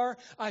who you are.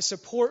 I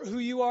support who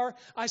you are.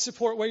 I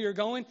support where you're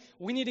going.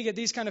 We need to get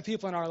these kind of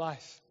people in our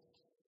life.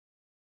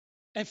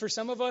 And for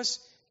some of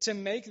us, to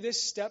make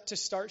this step to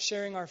start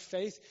sharing our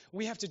faith,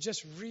 we have to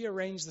just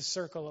rearrange the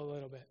circle a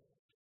little bit.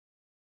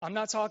 I'm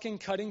not talking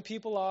cutting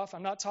people off.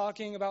 I'm not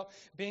talking about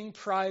being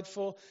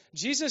prideful.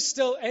 Jesus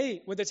still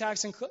ate with the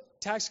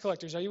tax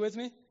collectors. Are you with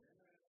me?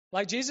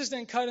 Like, Jesus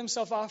didn't cut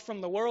himself off from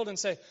the world and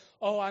say,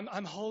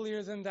 I'm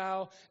holier than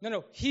thou.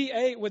 No. He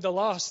ate with the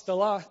lost, the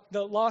lost,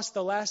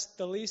 the last,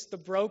 the least, the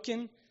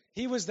broken.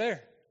 He was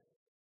there.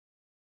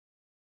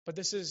 But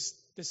this is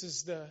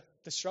the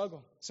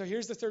struggle. So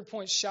here's the third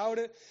point. Shout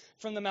it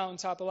from the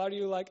mountaintop. A lot of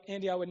you are like,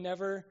 Andy, I would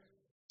never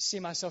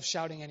see myself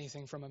shouting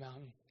anything from a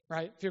mountain,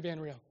 right? If you're being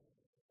real.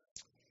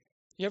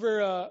 You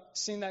ever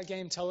seen that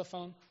game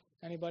Telephone?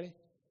 Anybody?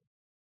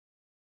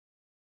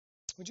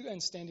 Would you go ahead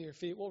and stand to your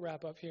feet? We'll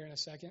wrap up here in a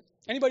second.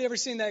 Anybody ever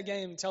seen that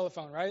game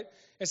Telephone, right?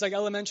 It's like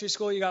elementary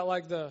school. You got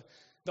like the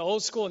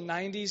old school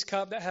 90s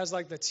cup that has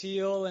like the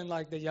teal and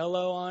like the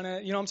yellow on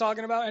it. You know what I'm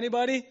talking about?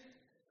 Anybody?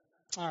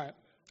 All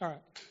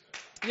right.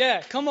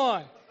 Yeah, come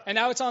on. And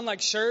now it's on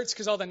like shirts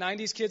because all the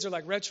 90s kids are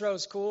like, retro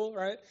is cool,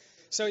 right?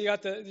 So you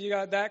got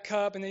that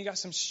cup, and then you got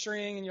some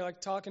string, and you're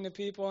like talking to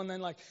people, and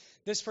then like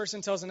this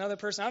person tells another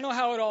person. I don't know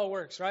how it all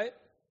works, right?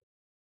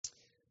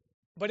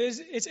 But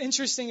it's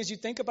interesting as you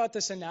think about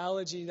this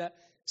analogy that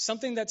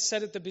something that's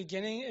said at the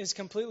beginning is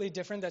completely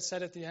different that's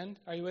said at the end.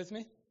 Are you with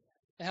me?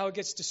 And how it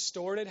gets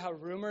distorted, how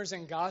rumors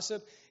and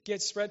gossip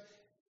get spread.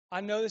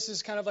 I know this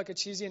is kind of like a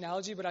cheesy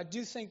analogy, but I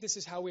do think this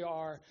is how we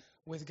are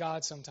with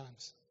God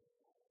sometimes.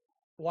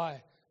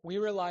 Why? We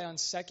rely on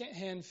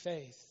secondhand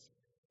faith,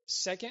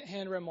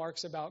 secondhand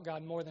remarks about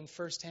God more than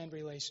firsthand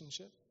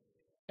relationship.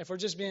 If we're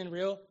just being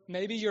real,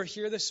 maybe you're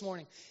here this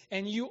morning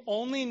and you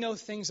only know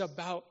things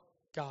about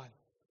God.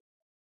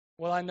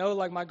 Well, I know,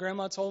 like my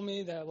grandma told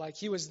me that like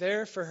he was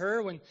there for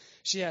her when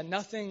she had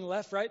nothing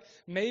left, right?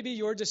 Maybe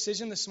your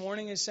decision this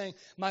morning is saying,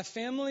 my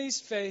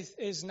family's faith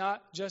is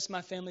not just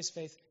my family's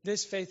faith.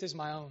 This faith is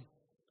my own.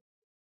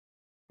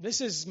 This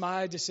is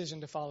my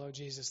decision to follow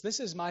Jesus. This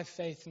is my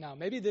faith now.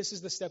 Maybe this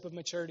is the step of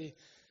maturity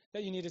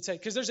that you need to take.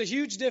 Because there's a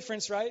huge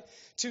difference, right?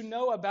 To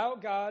know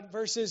about God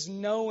versus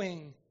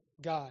knowing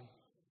God.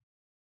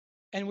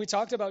 And we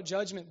talked about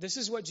judgment. This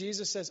is what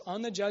Jesus says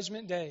on the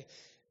judgment day.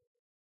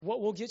 What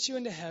will get you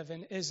into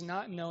heaven is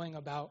not knowing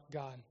about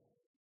God.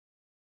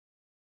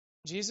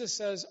 Jesus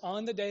says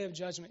on the day of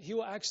judgment, he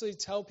will actually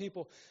tell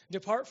people,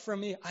 depart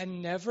from me, I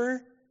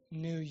never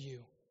knew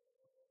you.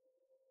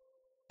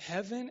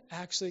 Heaven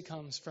actually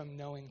comes from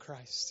knowing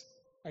Christ.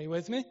 Are you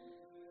with me?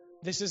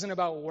 This isn't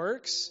about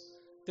works.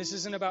 This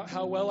isn't about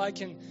how well I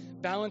can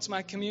balance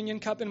my communion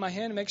cup in my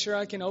hand and make sure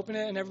I can open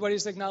it and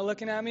everybody's like not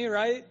looking at me,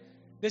 right?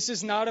 This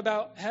is not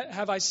about,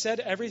 have I said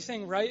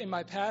everything right in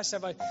my past?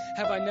 Have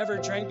I never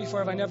drank before?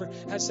 Have I never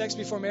had sex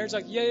before marriage?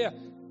 Like, yeah.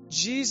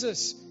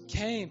 Jesus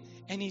came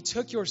and he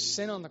took your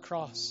sin on the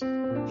cross.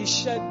 He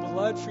shed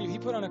blood for you. He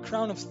put on a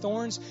crown of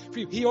thorns for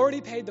you. He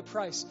already paid the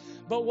price.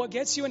 But what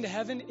gets you into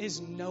heaven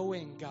is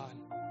knowing God,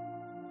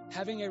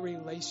 having a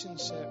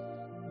relationship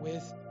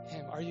with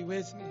him. Are you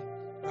with me?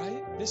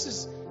 Right? This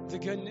is the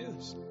good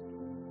news.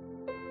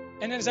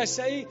 And as I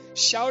say,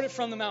 shout it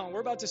from the mountain.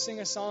 We're about to sing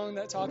a song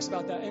that talks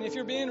about that. And if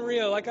you're being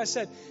real, like I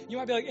said, you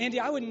might be like, Andy,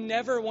 I would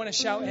never want to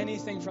shout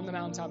anything from the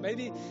mountaintop.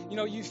 Maybe,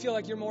 you feel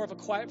like you're more of a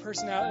quiet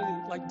personality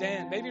like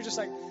Dan. Maybe you're just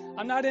like,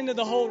 I'm not into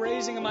the whole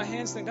raising of my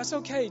hands thing. That's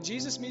okay.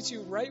 Jesus meets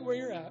you right where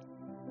you're at.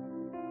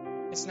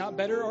 It's not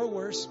better or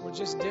worse. We're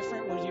just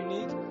different. We're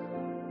unique.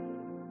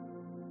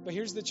 But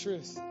here's the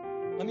truth.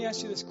 Let me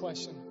ask you this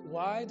question.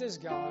 Why does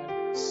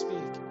God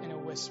speak in a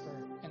whisper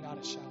and not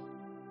a shout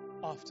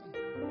often?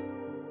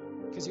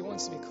 Because he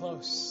wants to be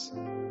close.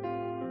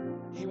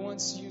 He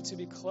wants you to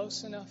be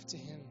close enough to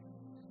him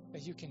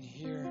that you can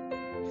hear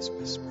his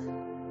whisper.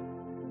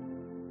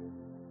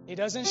 He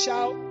doesn't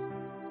shout.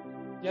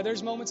 Yeah,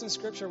 there's moments in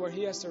Scripture where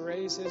he has to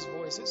raise his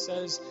voice. It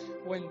says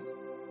when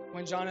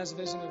John has a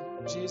vision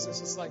of Jesus,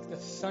 it's like the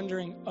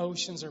thundering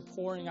oceans are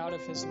pouring out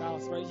of his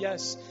mouth, right?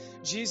 Yes,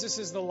 Jesus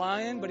is the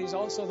lion, but he's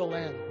also the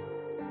lamb.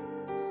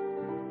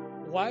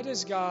 Why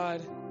does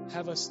God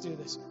have us do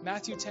this?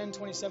 Matthew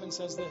 10:27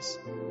 says this.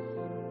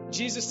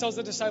 Jesus tells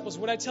the disciples,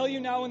 what I tell you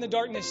now in the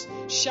darkness,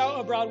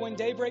 shout abroad when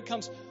daybreak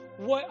comes.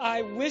 What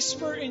I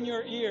whisper in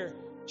your ear,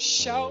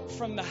 shout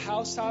from the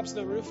housetops,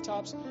 the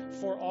rooftops,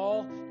 for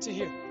all to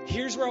hear.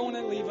 Here's where I want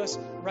to leave us,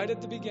 right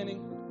at the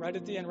beginning, right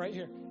at the end, right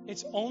here.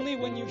 It's only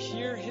when you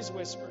hear his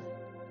whisper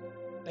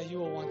that you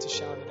will want to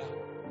shout it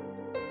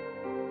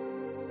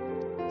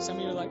out. Some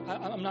of you are like,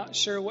 I'm not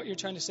sure what you're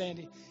trying to say,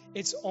 Andy.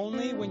 It's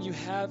only when you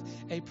have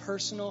a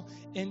personal,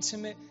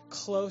 intimate,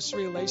 close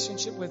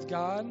relationship with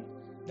God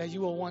that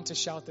you will want to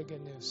shout the good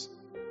news.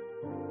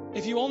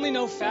 If you only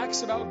know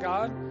facts about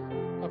God,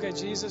 okay,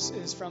 Jesus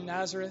is from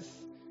Nazareth,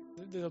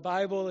 the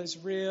Bible is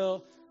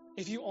real.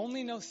 If you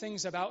only know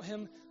things about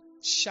him,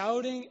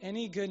 shouting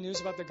any good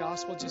news about the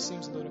gospel just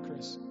seems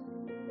ludicrous.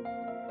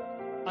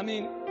 I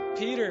mean,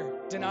 Peter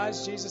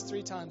denies Jesus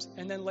 3 times.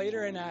 And then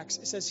later in Acts,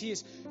 it says he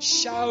is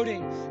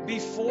shouting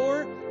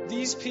before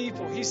these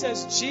people. He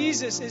says,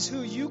 Jesus is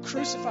who you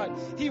crucified.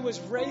 He was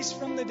raised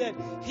from the dead.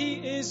 He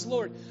is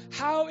Lord.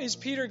 How is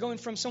Peter going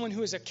from someone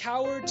who is a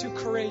coward to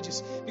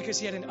courageous? Because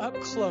he had an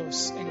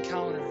up-close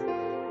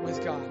encounter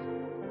with God.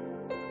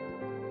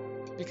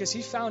 Because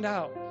he found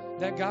out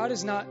that God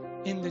is not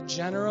in the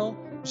general,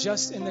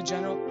 just in the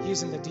general.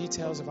 He's in the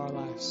details of our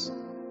lives.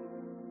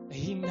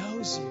 He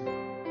knows you.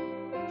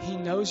 He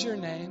knows your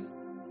name.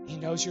 He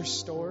knows your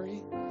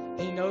story.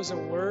 He knows a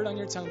word on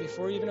your tongue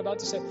before you're even about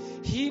to say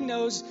it. He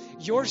knows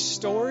your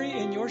story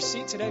in your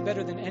seat today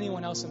better than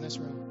anyone else in this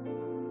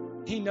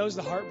room. He knows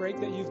the heartbreak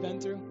that you've been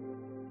through.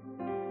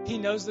 He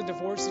knows the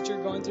divorce that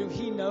you're going through.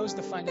 He knows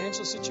the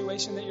financial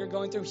situation that you're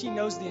going through. He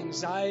knows the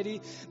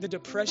anxiety, the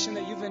depression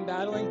that you've been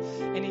battling.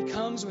 And he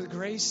comes with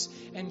grace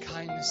and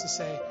kindness to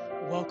say,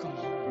 welcome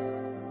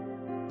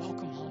home.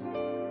 Welcome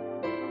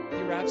home.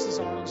 He wraps his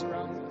arms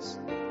around us,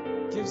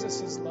 gives us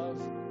his love.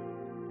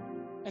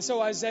 And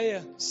so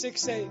Isaiah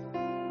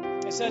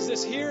 6:8, it says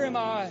this, here am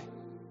I,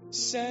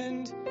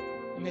 send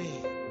me,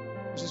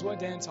 which is what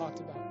Dan talked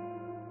about.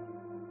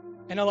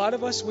 And a lot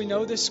of us, we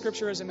know this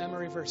scripture as a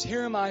memory verse.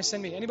 Here am I,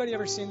 send me. Anybody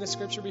ever seen this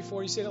scripture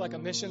before? You see it at like a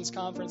missions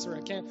conference or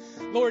a camp.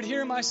 Lord,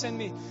 here am I, send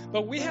me.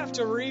 But we have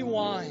to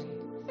rewind.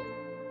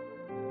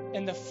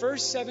 In the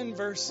first 7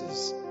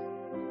 verses,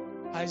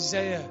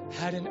 Isaiah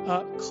had an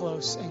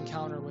up-close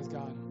encounter with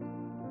God.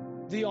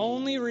 The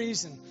only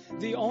reason,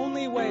 the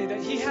only way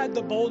that he had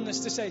the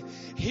boldness to say,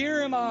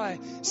 here am I,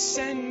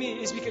 send me,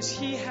 is because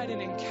he had an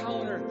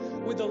encounter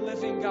with the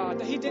living God.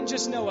 That he didn't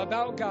just know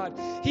about God.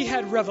 He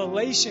had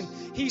revelation.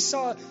 He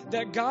saw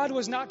that God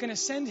was not going to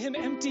send him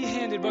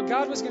empty-handed, but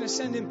God was going to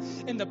send him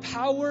in the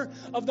power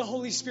of the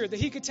Holy Spirit. That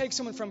he could take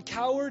someone from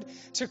coward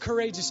to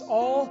courageous,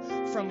 all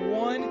from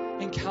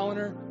one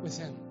encounter with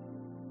him.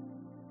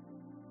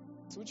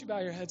 So would you bow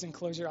your heads and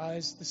close your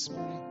eyes this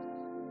morning?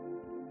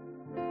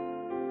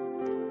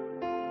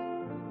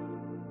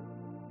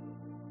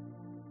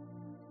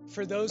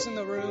 For those in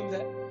the room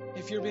that,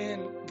 if you're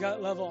being gut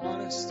level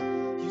honest,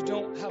 you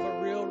don't have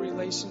a real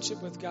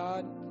relationship with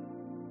God.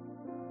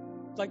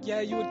 Like, yeah,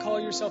 you would call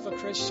yourself a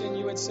Christian.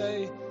 You would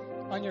say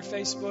on your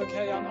Facebook,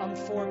 hey, I'm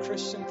for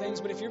Christian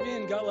things. But if you're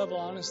being gut level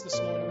honest this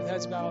morning with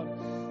heads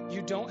bowed,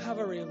 you don't have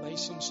a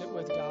relationship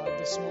with God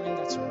this morning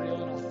that's real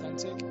and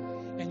authentic,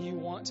 and you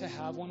want to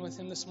have one with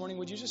him this morning,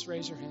 would you just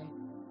raise your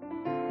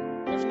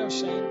hand? There's no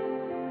shame.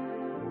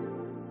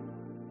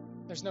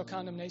 There's no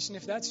condemnation.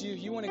 If that's you,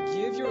 you want to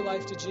give your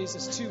life to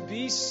Jesus to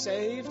be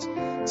saved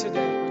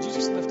today, would you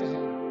just lift a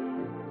hand?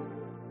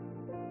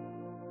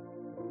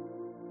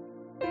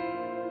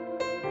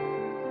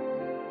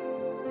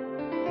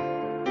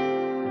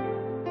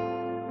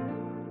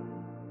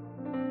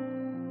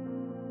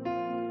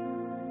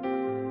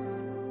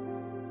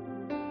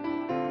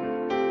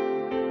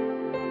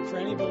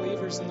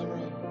 others in the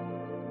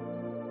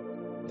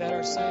room that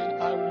are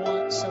saying, I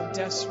want so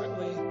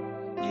desperately,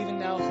 even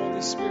now,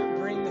 Holy Spirit,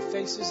 bring the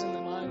faces and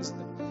the minds of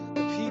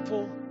the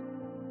people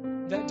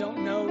that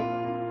don't know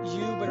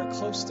you but are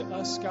close to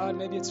us, God.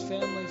 Maybe it's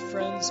family,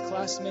 friends,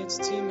 classmates,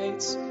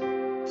 teammates,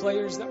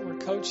 players that we're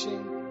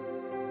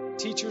coaching,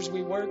 teachers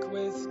we work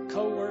with,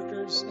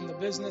 co-workers in the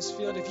business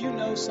field. If you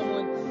know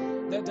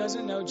someone that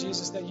doesn't know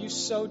Jesus, that you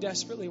so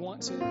desperately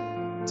want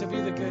to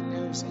be the good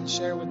news and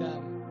share with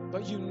them,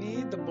 but you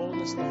need the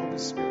boldness of the Holy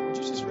Spirit, would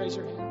you just raise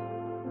your hand?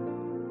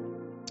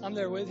 I'm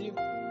there with you.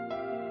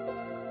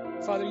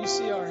 Father, you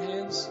see our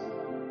hands.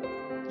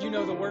 You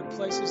know the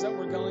workplaces that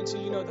we're going to.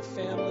 You know the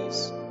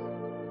families,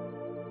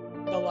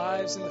 the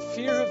lives, and the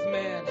fear of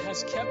man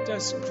has kept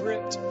us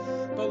gripped.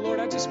 But Lord,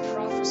 I just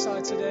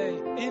prophesy today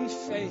in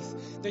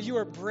faith that you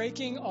are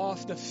breaking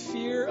off the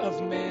fear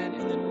of man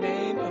in the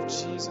name of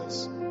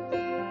Jesus.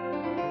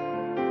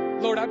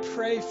 Lord, I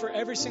pray for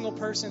every single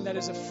person that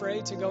is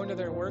afraid to go into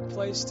their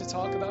workplace to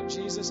talk about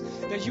Jesus,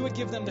 that you would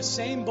give them the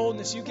same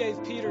boldness you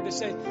gave Peter to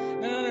say,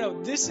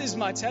 no, this is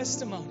my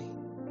testimony.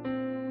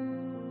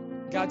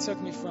 God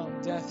took me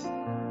from death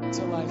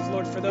to life.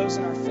 Lord, for those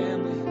in our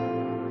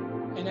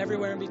family and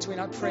everywhere in between,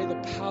 I pray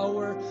the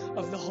power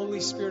of the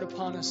Holy Spirit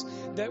upon us,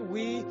 that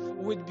we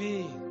would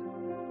be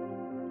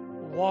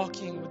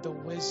walking with the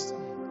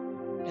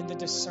wisdom and the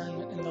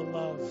discernment and the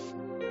love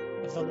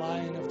of the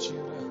Lion of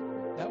Judah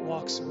that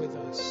walks with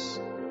us.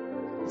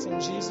 It's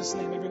in Jesus'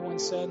 name everyone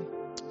said,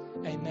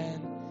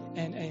 amen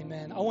and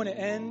amen. I want to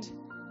end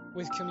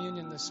with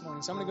communion this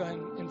morning. So I'm going to go ahead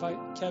and invite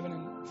Kevin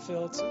and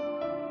Phil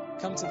to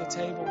come to the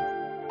table.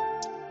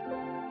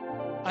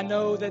 I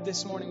know that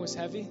this morning was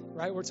heavy,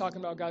 right? We're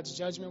talking about God's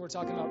judgment. We're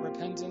talking about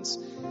repentance.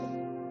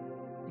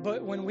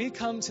 But when we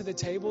come to the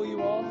table,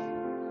 you all,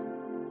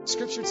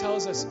 Scripture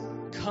tells us,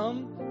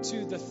 come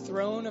to the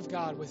throne of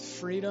God with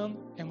freedom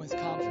and with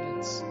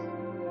confidence.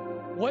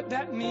 What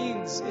that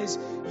means is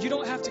you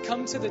don't have to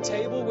come to the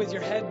table with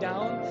your head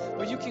down,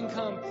 but you can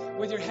come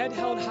with your head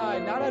held high,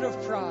 not out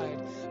of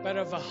pride, but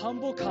out of a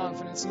humble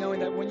confidence, knowing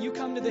that when you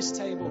come to this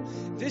table,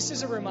 this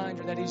is a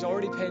reminder that He's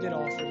already paid it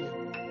all for you.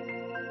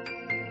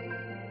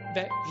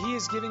 That He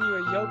has given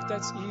you a yoke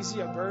that's easy,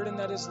 a burden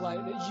that is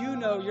light, that you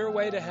know your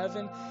way to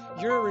heaven,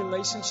 your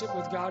relationship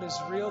with God is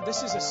real.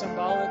 This is a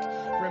symbolic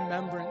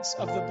remembrance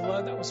of the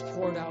blood that was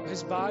poured out,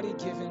 His body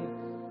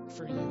given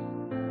for you.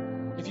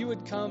 If you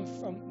would come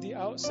from the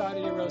outside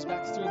of your rows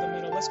back through the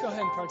middle, let's go ahead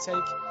and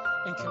partake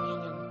in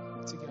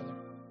communion together.